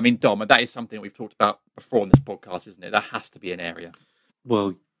 Yeah, I mean, Dom, that is something we've talked about before on this podcast, isn't it? That has to be an area.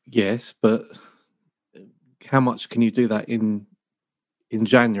 Well, yes, but how much can you do that in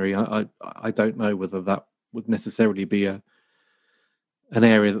January? I don't know whether that would necessarily be an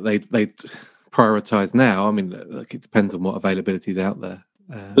area that they'd prioritise now. I mean, look, it depends on what availability is out there.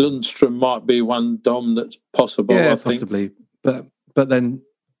 Lundstrom might be one, Dom, that's possible. Yeah, I think. possibly, but then,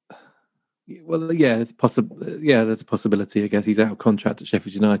 well, yeah, it's possible. Yeah, there's a possibility. I guess he's out of contract at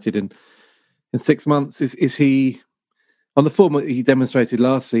Sheffield United in 6 months. Is he on the form that he demonstrated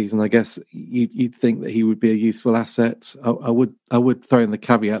last season? I guess you'd think that he would be a useful asset. I would throw in the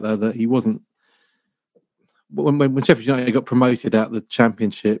caveat though that he wasn't when Sheffield United got promoted out of the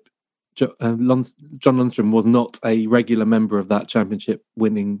Championship. John Lundstrom was not a regular member of that Championship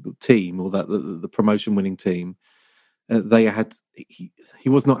winning team or that the promotion winning team. He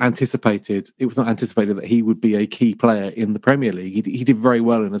was not anticipated. It was not anticipated that he would be a key player in the Premier League. He did very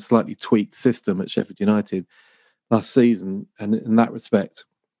well in a slightly tweaked system at Sheffield United last season, and in that respect,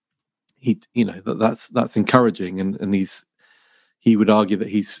 that's encouraging. And he would argue that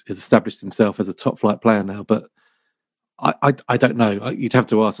he's established himself as a top flight player now, but. I don't know. You'd have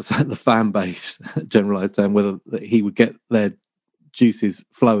to ask the fan base, generalised term, whether he would get their juices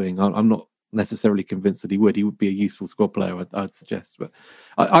flowing. I'm not necessarily convinced that he would. He would be a useful squad player, I'd suggest. But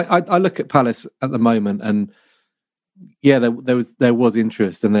I look at Palace at the moment, and yeah, there was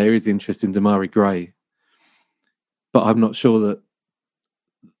interest, and there is interest in Damari Gray, but I'm not sure that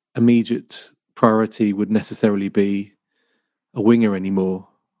immediate priority would necessarily be a winger anymore.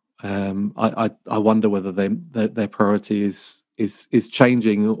 I wonder whether their priority is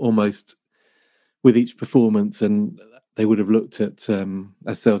changing almost with each performance, and they would have looked at,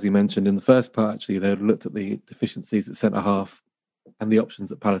 as Selzy mentioned in the first part, actually, they would have looked at the deficiencies at centre half and the options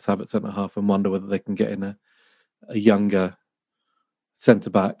that Palace have at centre half, and wonder whether they can get in a younger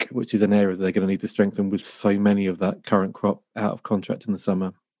centre back, which is an area that they're going to need to strengthen with so many of that current crop out of contract in the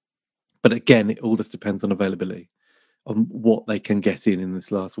summer. But again, it all just depends on availability, on what they can get in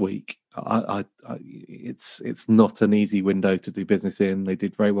this last week. It's not an easy window to do business in. They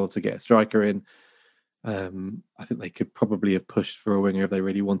did very well to get a striker in. I think they could probably have pushed for a winger if they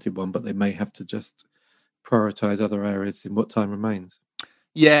really wanted one, but they may have to just prioritise other areas in what time remains.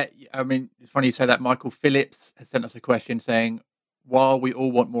 Yeah, I mean, it's funny you say that. Michael Phillips has sent us a question saying, while we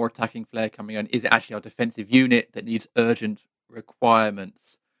all want more attacking flair coming in, is it actually our defensive unit that needs urgent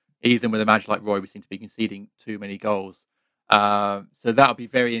requirements? Even with a manager like Roy, we seem to be conceding too many goals. So that'll be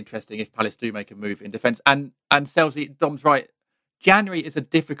very interesting if Palace do make a move in defence. And Selzy, Dom's right. January is a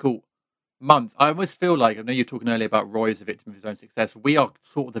difficult month. I almost feel like, I know you were talking earlier about Roy as a victim of his own success. We are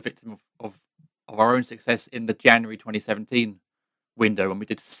sort of the victim of our own success in the January 2017 window when we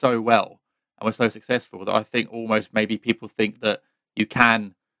did so well and were so successful that I think almost maybe people think that you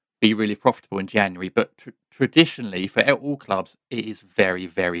can be really profitable in January, but traditionally for all clubs it is very,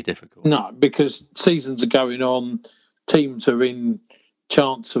 very difficult. No, because seasons are going on, teams are in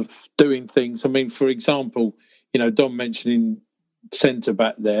chance of doing things. I mean, for example, Dom mentioning centre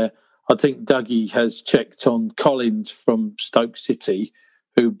back there, I think Dougie has checked on Collins from Stoke City,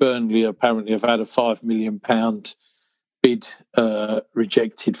 who Burnley apparently have had a £5 million bid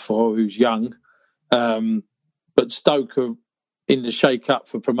rejected for, who's young, but Stoke are in the shake-up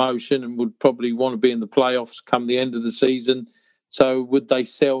for promotion and would probably want to be in the playoffs come the end of the season. So would they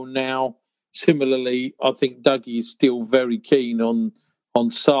sell now? Similarly, I think Dougie is still very keen on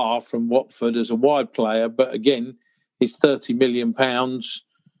Sarr from Watford as a wide player. But again, he's £30 million.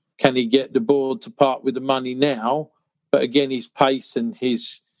 Can he get the board to part with the money now? But again, his pace and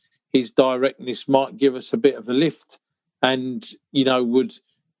his directness might give us a bit of a lift. And, would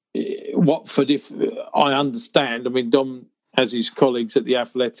Watford, if I understand, I mean, Dom has his colleagues at The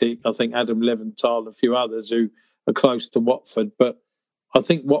Athletic, I think Adam Leventhal, a few others who are close to Watford. But I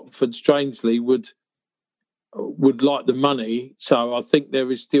think Watford, strangely, would like the money. So I think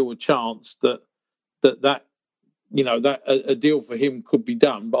there is still a chance that a deal for him could be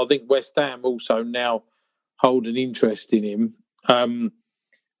done. But I think West Ham also now hold an interest in him.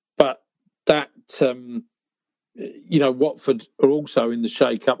 But that, Watford are also in the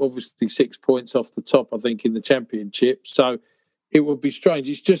shake-up, obviously 6 points off the top, I think, in the Championship. So it would be strange.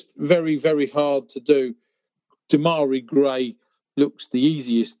 It's just very, very hard to do. Damari Gray, looks the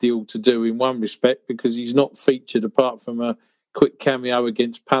easiest deal to do in one respect because he's not featured apart from a quick cameo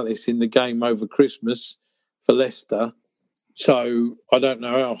against Palace in the game over Christmas for Leicester. So I don't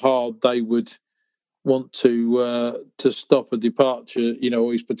know how hard they would want to stop a departure,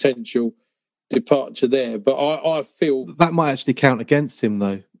 or his potential departure there. But I feel that might actually count against him,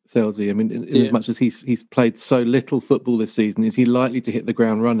 though, Selzy. I mean, in as much as he's played so little football this season, is he likely to hit the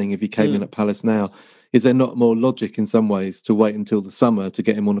ground running if he came in at Palace now? Is there not more logic in some ways to wait until the summer to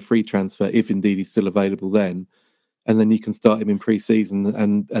get him on a free transfer, if indeed he's still available then? And then you can start him in pre-season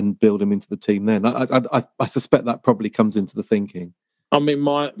and build him into the team then. I suspect that probably comes into the thinking. I mean,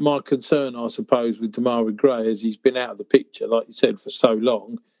 my concern, I suppose, with Damari Gray is he's been out of the picture, like you said, for so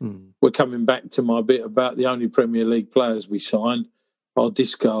long. We're coming back to my bit about the only Premier League players we sign are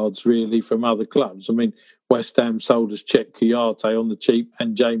discards, really, from other clubs. I mean, West Ham sold us Chet Kouyaté on the cheap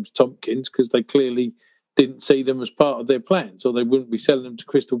and James Tompkins because they clearly didn't see them as part of their plans, or they wouldn't be selling them to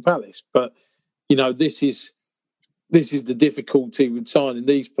Crystal Palace. But, this is the difficulty with signing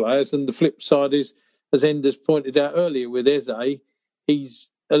these players. And the flip side is, as Enders pointed out earlier with Eze, he's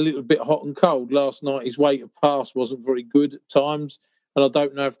a little bit hot and cold. Last night, his weight of pass wasn't very good at times. And I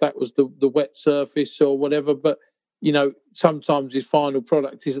don't know if that was the wet surface or whatever. But, sometimes his final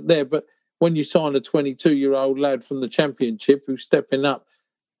product isn't there. But when you sign a 22-year-old lad from the Championship who's stepping up,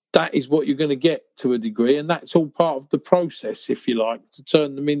 that is what you're going to get to a degree. And that's all part of the process, if you like, to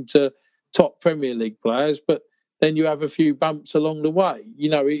turn them into top Premier League players. But then you have a few bumps along the way.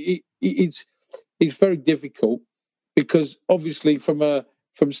 It's very difficult because obviously from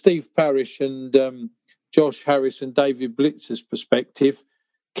Steve Parish and Josh Harris and David Blitzer's perspective,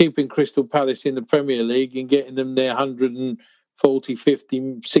 keeping Crystal Palace in the Premier League and getting them their 140,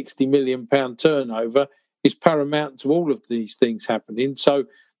 50, 60 million pound turnover is paramount to all of these things happening. So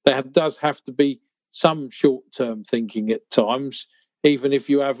there does have to be some short-term thinking at times, even if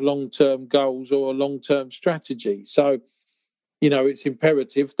you have long-term goals or a long-term strategy. So, it's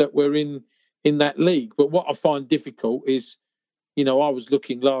imperative that we're in that league. But what I find difficult is, I was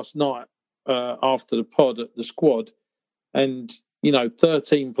looking last night after the pod at the squad and,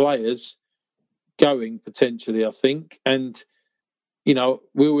 13 players going potentially, I think. And, will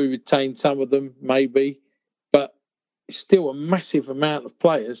we retain some of them? Maybe. But it's still a massive amount of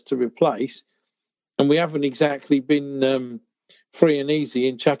players to replace. And we haven't exactly been free and easy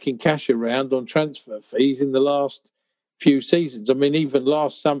in chucking cash around on transfer fees in the last few seasons. I mean, even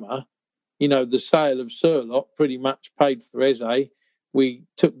last summer, the sale of Surlock pretty much paid for Eze. We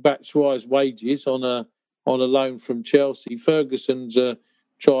took Batshuayi's wages on a loan from Chelsea. Ferguson's a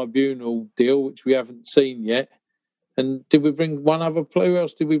tribunal deal, which we haven't seen yet. And did we bring one other player? Who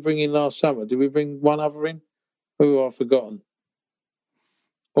else did we bring in last summer? Did we bring one other in? Who have I forgotten?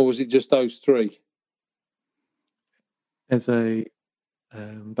 Or was it just those three? Eze,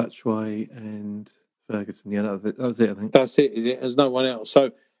 Batshuayi and Ferguson. Yeah, that was it, I think. That's it, is it? There's no one else.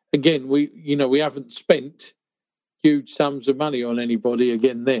 So, again, we haven't spent huge sums of money on anybody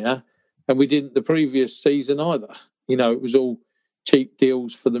again there. And we didn't the previous season either. It was all cheap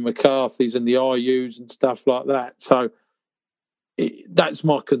deals for the McCarthys and the IUs and stuff like that. So that's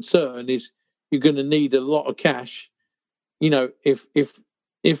my concern is you're going to need a lot of cash. If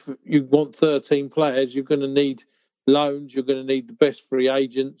you want 13 players, you're going to need loans. You're going to need the best free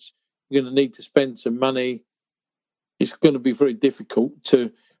agents. You're going to need to spend some money. It's going to be very difficult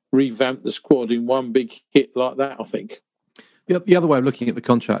to revamp the squad in one big hit like that, I think. The other way of looking at the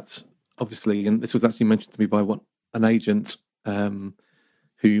contracts, obviously, and this was actually mentioned to me by an agent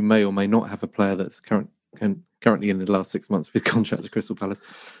who may or may not have a player that's currently in the last 6 months of his contract at Crystal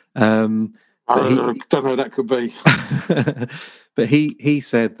Palace. I don't know who that could be. But he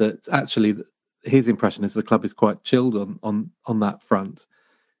said that actually his impression is the club is quite chilled on that front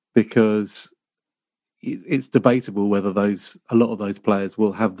because it's debatable whether a lot of those players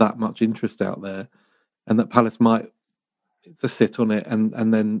will have that much interest out there, and that Palace might just sit on it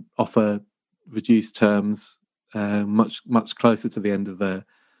and then offer reduced terms much closer to the end of their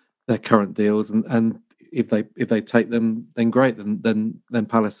current deals, and if they take them, then great, then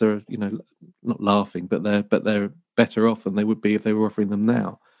Palace are not laughing, but they're better off than they would be if they were offering them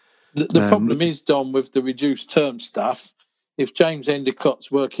now. The problem is, Dom, with the reduced term stuff. If James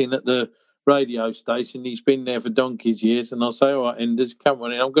Endicott's working at the radio station, he's been there for donkey's years, and I'll say, all right, Enders, come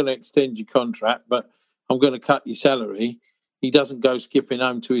on in, I'm going to extend your contract, but I'm going to cut your salary. He doesn't go skipping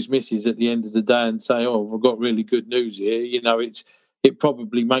home to his missus at the end of the day and say, oh, I've got really good news here. It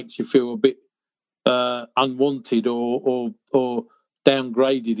probably makes you feel a bit unwanted or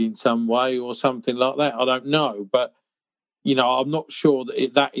downgraded in some way or something like that. I don't know. But, I'm not sure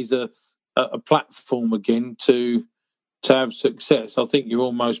that is a platform again to to have success, I think you're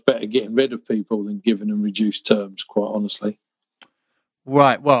almost better getting rid of people than giving them reduced terms, quite honestly.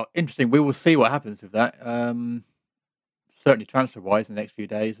 Right. Well, interesting. We will see what happens with that. Certainly transfer-wise in the next few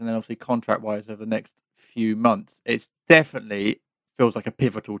days, and then obviously contract-wise over the next few months. It's definitely feels like a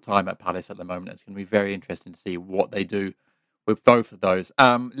pivotal time at Palace at the moment. It's going to be very interesting to see what they do with both of those.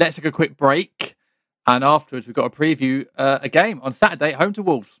 Let's take a quick break, and afterwards we've got a preview a game on Saturday, home to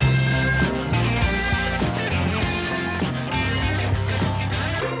Wolves.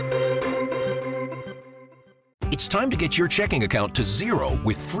 It's time to get your checking account to zero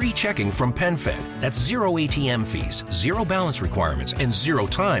with free checking from PenFed. That's zero ATM fees, zero balance requirements, and zero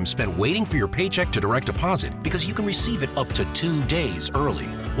time spent waiting for your paycheck to direct deposit because you can receive it up to 2 days early.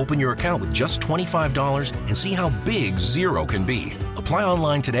 Open your account with just $25 and see how big zero can be. Apply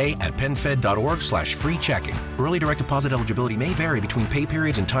online today at penfed.org/free checking. Early direct deposit eligibility may vary between pay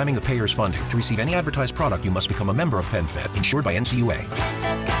periods and timing of payer's funding. To receive any advertised product, you must become a member of PenFed, insured by NCUA.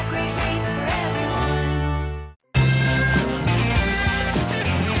 PenFed's got great rates for everyone.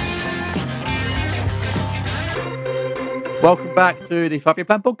 Welcome back to the 5-Year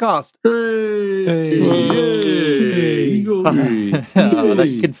Plan podcast.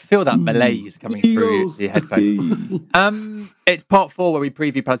 You can feel that malaise coming through the headphones. It's part 4 where we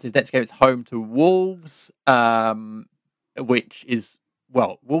preview Palace's next game. It's home to Wolves, which is,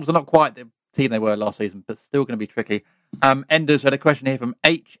 well, Wolves are not quite the team they were last season, but still going to be tricky. Enders had a question here from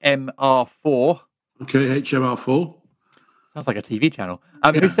HMR4. Okay, HMR4. Sounds like a TV channel.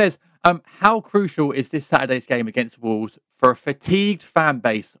 Who says, how crucial is this Saturday's game against Wolves for a fatigued fan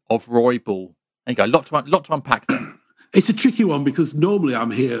base of Roy Ball? There you go. Lot to unpack there. It's a tricky one because normally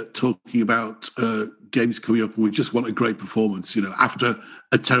I'm here talking about games coming up and we just want a great performance, after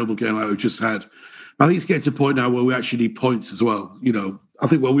a terrible game like we've just had. I think it's getting to a point now where we actually need points as well. I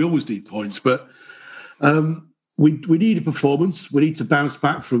think, we always need points, but we need a performance. We need to bounce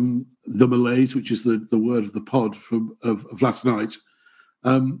back from the Malaise, which is the word of the pod of last night.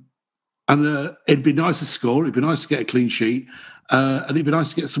 And it'd be nice to score. It'd be nice to get a clean sheet. And it'd be nice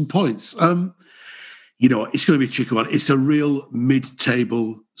to get some points. It's going to be a tricky one. It's a real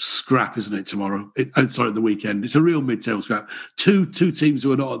mid-table scrap, isn't it, tomorrow? The weekend. It's a real mid-table scrap. Two teams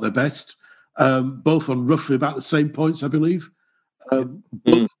who are not at their best, both on roughly about the same points, I believe.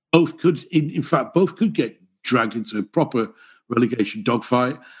 Both could, in fact, both could get dragged into a proper relegation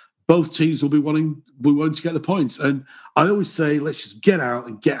dogfight. Both teams will be wanting to get the points. And I always say, let's just get out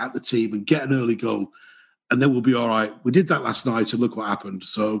and get at the team and get an early goal, and then we'll be all right. We did that last night, and look what happened.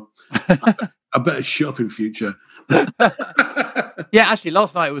 So I better shut up in future. Yeah, actually,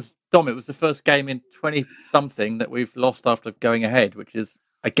 last night was the first game in 20-something that we've lost after going ahead, which is,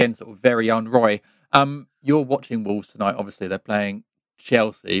 again, sort of very un-Roy. You're watching Wolves tonight. Obviously, they're playing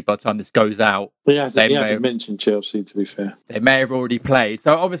Chelsea. By the time this goes out, he hasn't mentioned Chelsea, to be fair. They may have already played.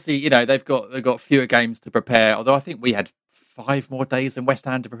 So obviously, they've got fewer games to prepare. Although I think we had 5 more days than West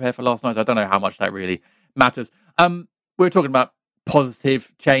Ham to prepare for last night. I don't know how much that really matters. We were talking about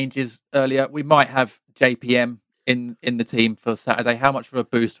positive changes earlier. We might have JPM in the team for Saturday. How much of a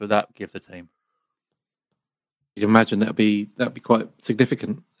boost would that give the team? You'd imagine that'd be quite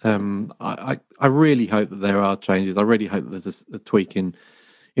significant. I really hope that there are changes. I really hope that there's a tweak in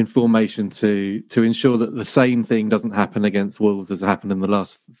formation to ensure that the same thing doesn't happen against Wolves as happened in the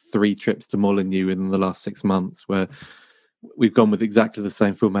last 3 trips to Molineux in the last 6 months, where we've gone with exactly the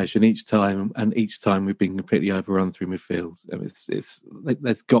same formation each time, and each time we've been completely overrun through midfield.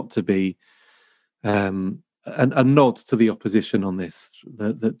 There's got to be a nod to the opposition on this,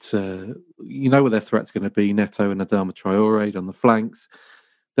 that where their threat's going to be. Neto and Adama Traore on the flanks.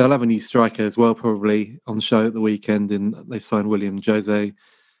 They'll have a new striker as well, probably on show at the weekend. They've signed William Jose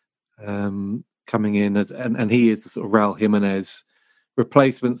coming in and he is the sort of Raul Jimenez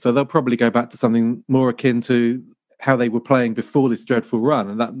replacement. So they'll probably go back to something more akin to how they were playing before this dreadful run,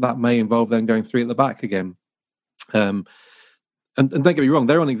 and that may involve them going 3 at the back again. And don't get me wrong,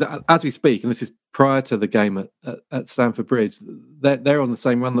 they're on as we speak, and this is prior to the game at Stamford Bridge. They're on the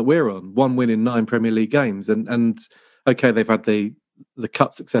same run that we're on, 1 win in 9 Premier League games, and okay, they've had the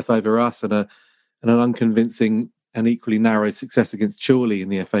cup success over us and an unconvincing and equally narrow success against Chorley in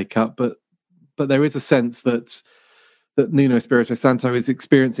the FA Cup, but there is a sense that Nuno Espirito Santo is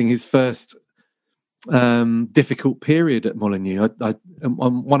experiencing his first difficult period at Molineux.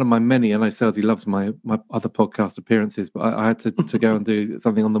 On one of my many, I know Selzy loves my other podcast appearances, but I had to go and do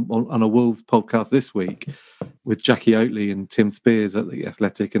something on a Wolves podcast this week with Jackie Oatley and Tim Spears at the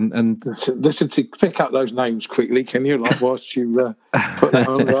Athletic, and listen to pick up those names quickly, can you? Like whilst you put that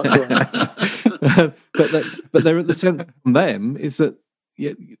on. Right? but the sense from them is that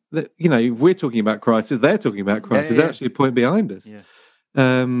if we're talking about crisis, they're talking about crisis. They're actually a point behind us. Yeah.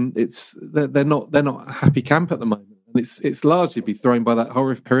 They're not a happy camp at the moment, and it's largely be thrown by that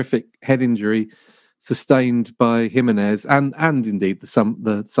horrific head injury sustained by Jimenez and indeed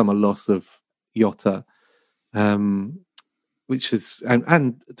the summer loss of Jota, which is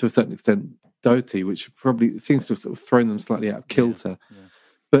and to a certain extent Doty, which probably seems to have sort of thrown them slightly out of kilter.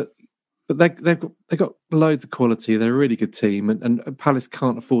 Yeah. But they've got loads of quality. They're a really good team, and Palace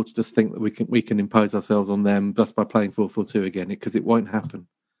can't afford to just think that we can impose ourselves on them just by playing 4-4-2 again, because it won't happen.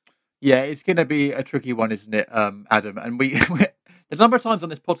 Yeah, it's going to be a tricky one, isn't it, Adam? And the number of times on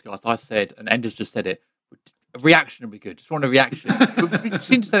this podcast I said, and Ender's just said it, a reaction would be good. Just want a reaction. We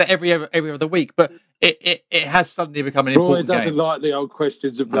seem to say that every other week, but it has suddenly become an important Roy doesn't game. like the old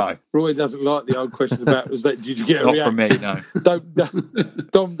questions about. No. Roy doesn't like the old questions about. Was that? Did you get a Not reaction? from me,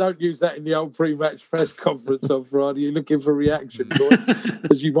 no. Don't use that in the old pre-match press conference on Friday. You're looking for reaction, Roy,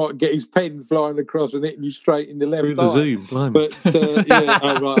 because you might get his pen flying across and hitting you straight in the left Through the eye. Zoom, blimey. But yeah,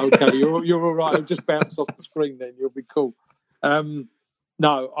 oh, right, okay, you're all right. I'll just bounce off the screen then. You'll be cool. No,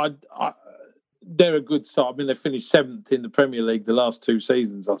 I they're a good side. I mean, they finished 7th in the Premier League the last 2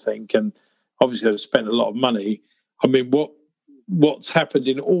 seasons, I think, and obviously they've spent a lot of money. I mean, what's happened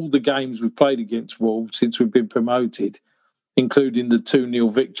in all the games we've played against Wolves since we've been promoted, including the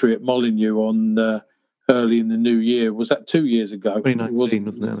 2-0 victory at Molineux on early in the new year. Was that 2 years ago? 2019,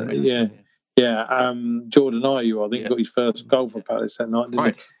 wasn't it? Yeah. Jordan Ayew, I think, got his first goal for Palace that night,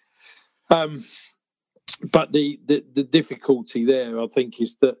 didn't he? But the difficulty there, I think,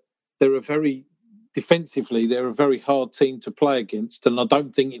 is that they're a very hard team to play against, and I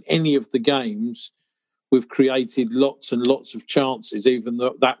don't think in any of the games we've created lots and lots of chances, even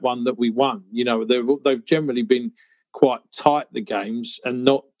that one that we won. You know, they've generally been quite tight, the games, and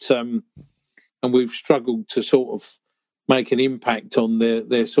not and we've struggled to sort of make an impact on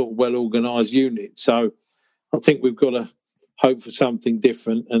their sort of well-organised unit. So I think we've got to hope for something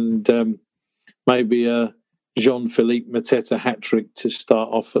different, and maybe Jean-Philippe Mateta hat-trick to start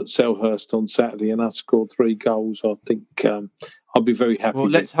off at Selhurst on Saturday, and us scored 3 goals. I think I'll be very happy. Well,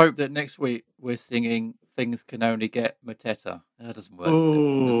 let's hope that next week we're singing "Things Can Only Get Mateta." That doesn't work.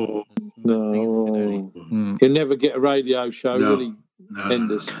 Oh, no. You'll never get a radio show, really,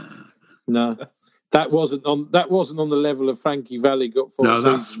 Enders. No. That wasn't on the level of Frankie Valli got 4 seasons.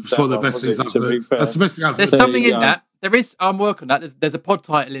 No, that's one of the best things I've heard. That's the best thing I've heard. There's something in that. I'll work on that. There's a pod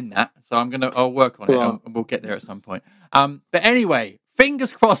title in that, so I'll work on it, and we'll get there at some point. But anyway,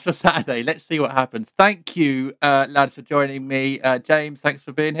 fingers crossed for Saturday. Let's see what happens. Thank you, lads, for joining me. James, thanks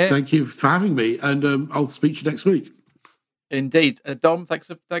for being here. Thank you for having me, and I'll speak to you next week. Indeed, Dom. Thank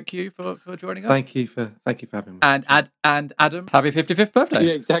you for joining us. Thank you for having me. And Adam, happy 55th birthday.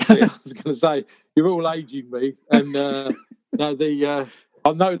 Yeah, exactly. I was going to say you're all aging me, and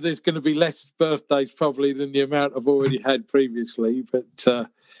I know there's going to be less birthdays probably than the amount I've already had previously, but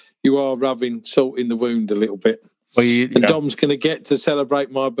you are rubbing salt in the wound a little bit. Well, Dom's going to get to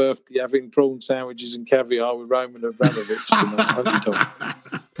celebrate my birthday having prawn sandwiches and caviar with Roman Abramovich tonight, won't you, Dom?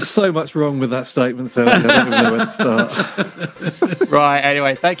 So much wrong with that statement, so I don't even know where to start. Right,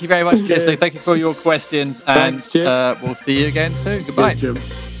 anyway, thank you very much for listening. Thank you for your questions, and Thanks, Jim. We'll see you again soon. Goodbye. Jim.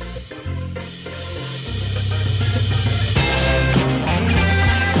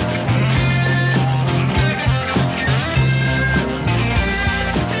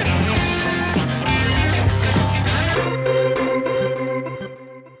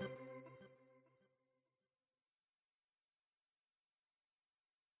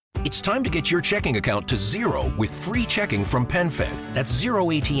 It's time to get your checking account to zero with free checking from PenFed. That's zero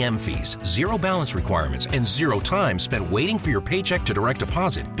ATM fees, zero balance requirements, and zero time spent waiting for your paycheck to direct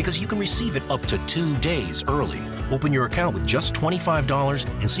deposit, because you can receive it up to 2 days early. Open your account with just $25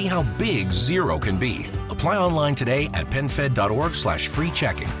 and see how big zero can be. Apply online today at PenFed.org/free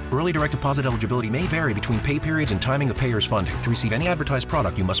checking. Early direct deposit eligibility may vary between pay periods and timing of payers' funding. To receive any advertised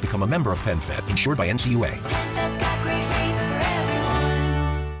product, you must become a member of PenFed, insured by NCUA. That's got great rates for everyone.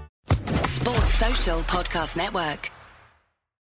 Sports Social Podcast Network.